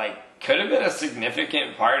that, like, could have been a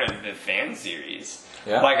significant part of the fan series.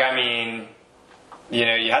 Yeah. Like, I mean, you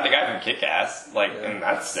know, you had the guy from Kick-Ass, like, and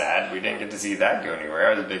that's sad. We didn't get to see that go anywhere.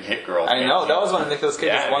 I was a big Hit Girl fan. I know, that was one of Nicolas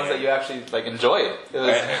Cage's ones man. that you actually, like, enjoyed. It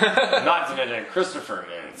was Not to mention Christopher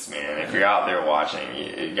Mintz, man. If you're out there watching,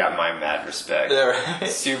 you got my mad respect. Right.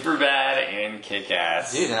 Superbad and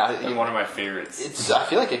Kick-Ass. Dude, and one of my favorites. I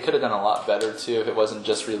feel like it could have done a lot better, too, if it wasn't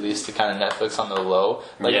just released to kind of Netflix on the low.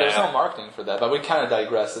 Like, there's no marketing for that. But we kind of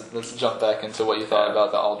digress. Let's jump back into what you thought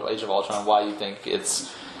about the Age of Ultron and why you think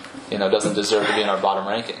it's, you know, doesn't deserve to be in our bottom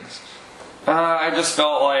rankings. I just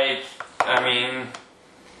felt like, I mean,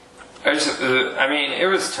 it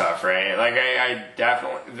was tough, right? Like, I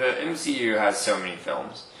definitely, the MCU has so many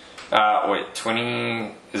films.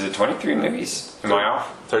 Is it 23 movies? Am I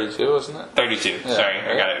off? 32, isn't it? 32, Yeah, sorry, right.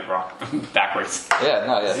 I got it wrong. Backwards. Yeah,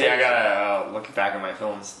 no, yeah. See, I gotta look back at my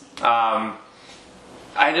films.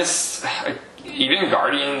 Even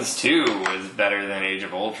Guardians 2 was better than Age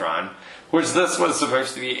of Ultron, which this was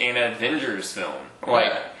supposed to be an Avengers film.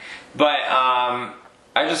 Like, Yeah. but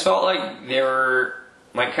I just felt like they were,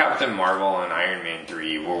 like, Captain Marvel and Iron Man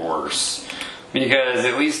 3 were worse. Because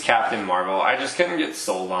at least Captain Marvel, I just couldn't get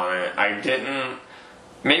sold on it.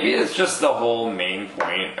 Maybe it's just the whole main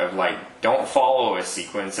point of, like, don't follow a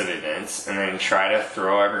sequence of events and then try to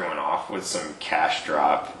throw everyone off with some cash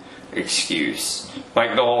drop excuse.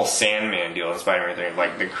 Like the whole Sandman deal in Spider-Man 3,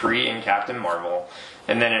 like the Kree in Captain Marvel,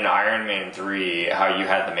 and then in Iron Man 3, how you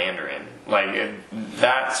had the Mandarin. Like,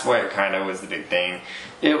 that's what kind of was the big thing.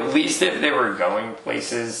 At least if they were going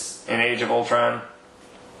places in Age of Ultron,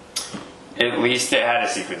 at least it had a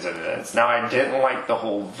sequence of events. Now, I didn't like the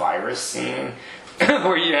whole virus scene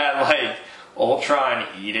where you had, like, Ultron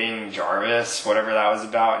eating Jarvis, whatever that was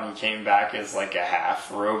about, and he came back as, like, a half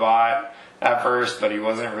robot at first, but he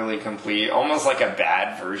wasn't really complete. Almost like a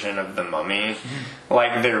bad version of the Mummy.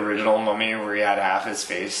 Like the original Mummy where he had half his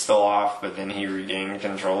face still off, but then he regained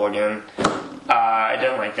control again. I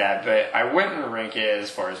didn't like that, but I wouldn't rank it as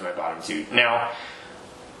far as my bottom 2. Now,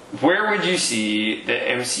 where would you see the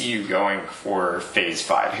MCU going for Phase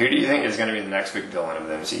 5? Who do you think is going to be the next big villain of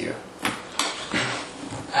the MCU?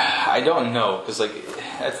 I don't know, because, like,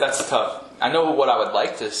 that's tough. I know what I would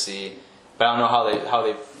like to see, but I don't know how they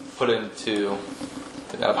put it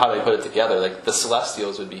together. Like, the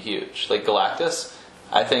Celestials would be huge. Like Galactus,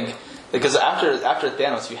 I think, because after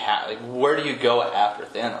Thanos, you have, like, where do you go after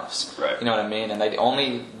Thanos? Right. You know what I mean? And like, the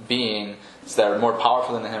only beings that are more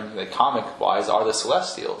powerful than him, like, comic-wise, are the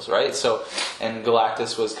Celestials, right? So, and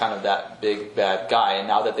Galactus was kind of that big bad guy. And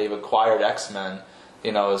now that they've acquired X-Men,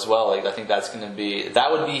 you know, as well, like, I think that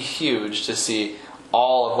would be huge to see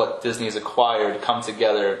all of what Disney has acquired come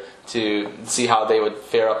together to see how they would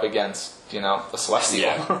fare up against, you know, the Celestial.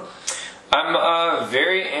 Yeah. I'm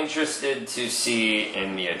very interested to see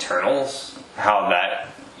in the Eternals how that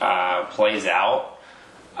plays out.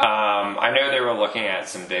 I know they were looking at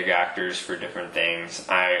some big actors for different things.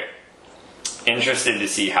 I'm interested to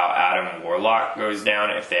see how Adam Warlock goes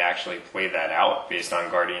down, if they actually play that out based on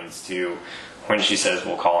Guardians 2, when she says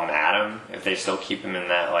we'll call him Adam, if they still keep him in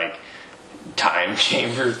that, like, time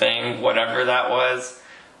chamber thing, whatever that was.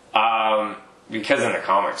 Because in the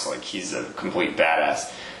comics, like, he's a complete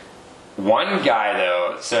badass. One guy,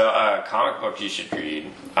 though, so a comic book you should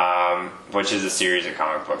read, which is a series of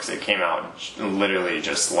comic books that came out literally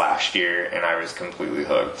just last year, and I was completely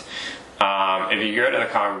hooked. If you go to the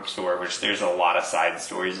comic book store, which there's a lot of side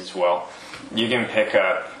stories as well, you can pick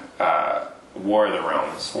up War of the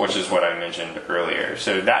Realms, which is what I mentioned earlier.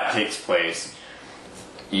 So that takes place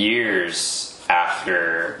years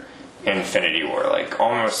after Infinity War, like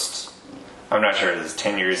almost, I'm not sure if it's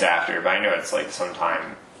 10 years after, but I know it's like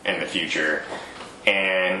sometime in the future.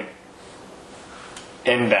 And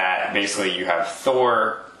in that, basically you have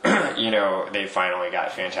Thor, you know, they finally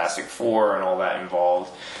got Fantastic Four and all that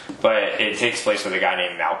involved, but it takes place with a guy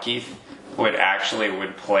named Malekith, who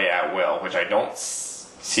would play at will, which I don't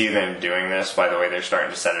see them doing this by the way they're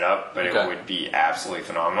starting to set it up, but Okay. it would be absolutely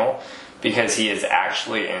phenomenal because he is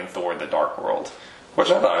actually in Thor: The Dark World, which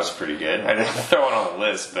I thought was pretty good. I didn't throw it on the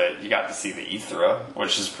list, but you got to see the Ithra,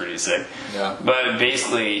 which is pretty sick. Yeah. But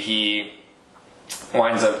basically, he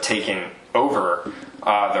winds up taking over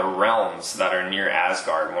the realms that are near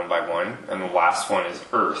Asgard one by one, and the last one is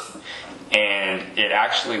Earth. And it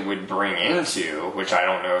actually would bring into, which I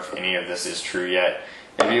don't know if any of this is true yet,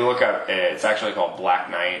 if you look up, it's actually called Black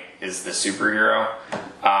Knight, is the superhero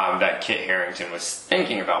that Kit Harington was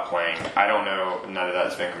thinking about playing. I don't know, none of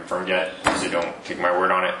that's been confirmed yet, so don't take my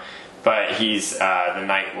word on it. But he's the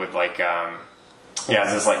knight with like, he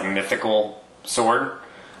has this like mythical sword.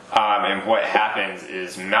 And what happens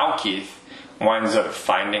is Malekith winds up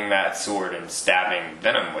finding that sword and stabbing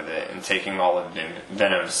Venom with it and taking all of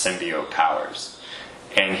Venom's symbiote powers.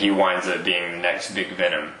 And he winds up being the next big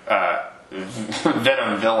Venom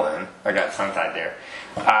villain. I got tongue-tied there.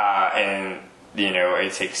 And, you know,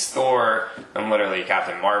 it takes Thor and literally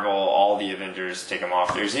Captain Marvel, all the Avengers take him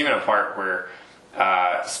off. There's even a part where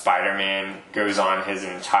Spider-Man goes on his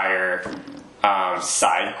entire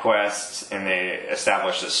side quest, and they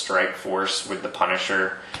establish a strike force with the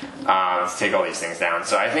Punisher to take all these things down.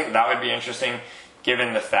 So I think that would be interesting,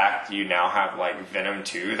 given the fact you now have like Venom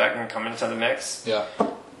 2 that can come into the mix. Yeah.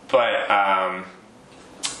 But I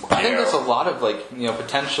think there's a lot of like, you know,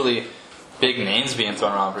 potentially big names being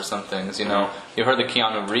thrown around for some things. You know, you heard the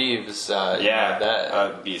Keanu Reeves. yeah,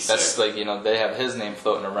 that'd be that's sick. like, you know, they have his name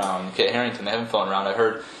floating around. Kit Harington, they haven't floating around. I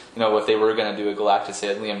heard, you know, if they were going to do a Galactus, they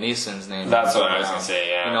had Liam Neeson's name. That's what floating I was around. gonna say.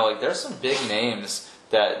 Yeah, You know, like there's some big names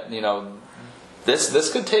that, you know,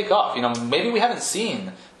 this could take off. You know, maybe we haven't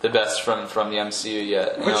seen the best from the MCU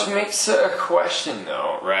yet. You which know? makes a question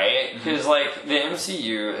though, right? Because like the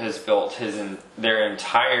MCU has built their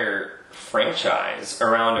entire franchise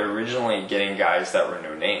around originally getting guys that were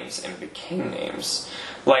no names and became names.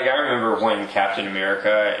 Like I remember when Captain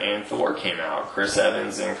America and Thor came out, Chris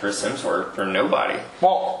Evans and Chris Hemsworth were nobody.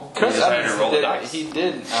 Well, Chris just had to Evans roll the did, dice. he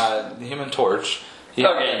did the Human Torch.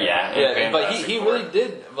 Okay, yeah, but he really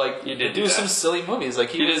did like He did do do some that. silly movies. Like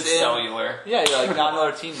He did was in, Cellular. Yeah, like not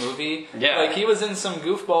another teen movie. Yeah. Like he was in some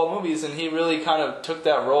goofball movies, and he really kind of took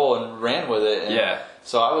that role and ran with it. And Yeah.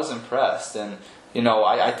 So I was impressed, and you know,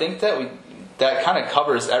 I think that kind of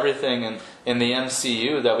covers everything in the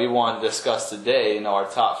MCU that we want to discuss today. You know, our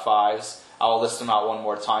top fives. I'll list them out one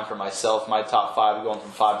more time for myself. My top five going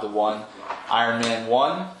from 5 to 1. Iron Man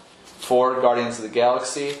 1, 4 Guardians of the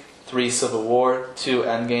Galaxy, 3 Civil War, 2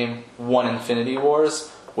 Endgame, 1 Infinity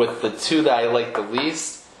Wars, with the 2 that I like the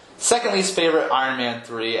least. Second least favorite, Iron Man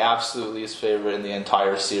 3, absolute least favorite in the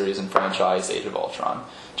entire series and franchise, Age of Ultron.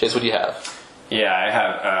 Chase, what do you have? Yeah, I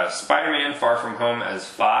have Spider-Man Far From Home as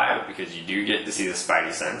 5 because you do get to see the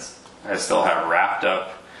Spidey sense. I still have wrapped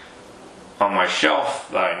up on my shelf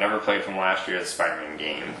that I never played from last year, the Spider-Man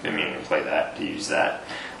game. Didn't mean to play that, to use that.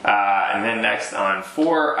 And then next on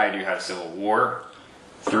 4, I do have Civil War.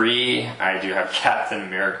 3, I do have Captain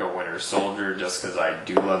America Winter Soldier just because I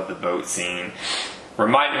do love the boat scene.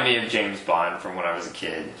 Reminded me of James Bond from when I was a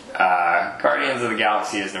kid. Guardians of the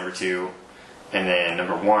Galaxy is number 2. And then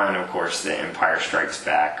number 1, of course, the Empire Strikes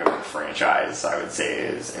Back of the franchise, I would say,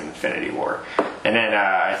 is Infinity War. And then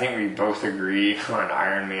I think we both agree on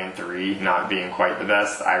Iron Man 3 not being quite the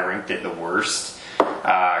best. I ranked it the worst.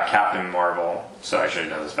 Captain Marvel, so I should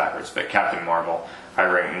have done this backwards, but Captain Marvel, I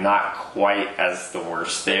ranked not quite as the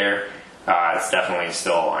worst there. It's definitely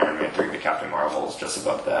still Iron Man 3, but Captain Marvel is just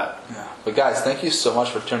above that. Yeah. But guys, thank you so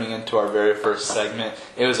much for tuning into our very first segment.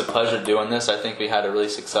 It was a pleasure doing this. I think we had a really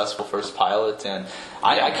successful first pilot, and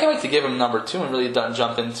I can't wait to give him number 2 and really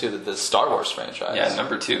jump into the Star Wars franchise. Yeah,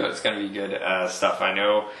 number 2, it's going to be good stuff. I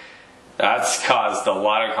know that's caused a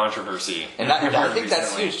lot of controversy. And I think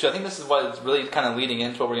that's recently. huge too. I think this is what is really kind of leading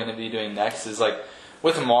into what we're going to be doing next is like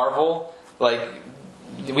with Marvel, like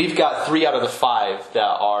we've got 3 out of the 5 that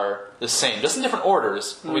are the same, just in different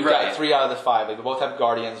orders. But we've got 3 out of the 5. Like we both have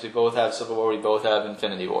Guardians, we both have Civil War, we both have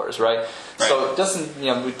Infinity Wars, right? So just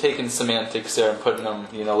we've taken semantics there and putting them,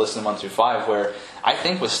 listing them 1 through 5. Where I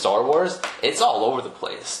think with Star Wars, it's all over the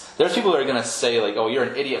place. There's people that are going to say like, "Oh, you're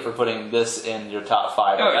an idiot for putting this in your top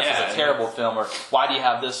 5. Or, that's just a terrible film." Or why do you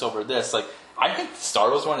have this over this? Like, I think the Star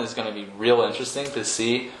Wars one is going to be real interesting to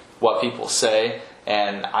see what people say,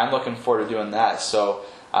 and I'm looking forward to doing that. So.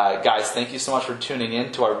 Guys, thank you so much for tuning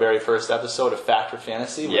in to our very first episode of Factor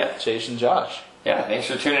Fantasy with Chase and Josh. Yeah, thanks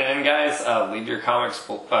for tuning in, guys. Leave your comments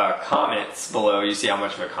below. You see how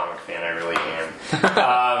much of a comic fan I really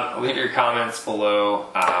am. Leave your comments below.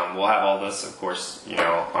 We'll have all this, of course. You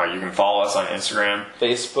can follow us on Instagram,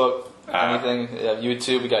 Facebook, anything.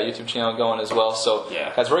 YouTube, we got a YouTube channel going as well. So,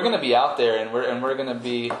 Yeah. guys, we're going to be out there, and we're going to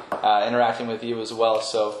be interacting with you as well.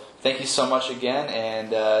 So, thank you so much again,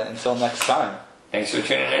 and until next time. Thanks for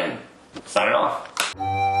tuning in. Signing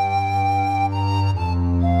off.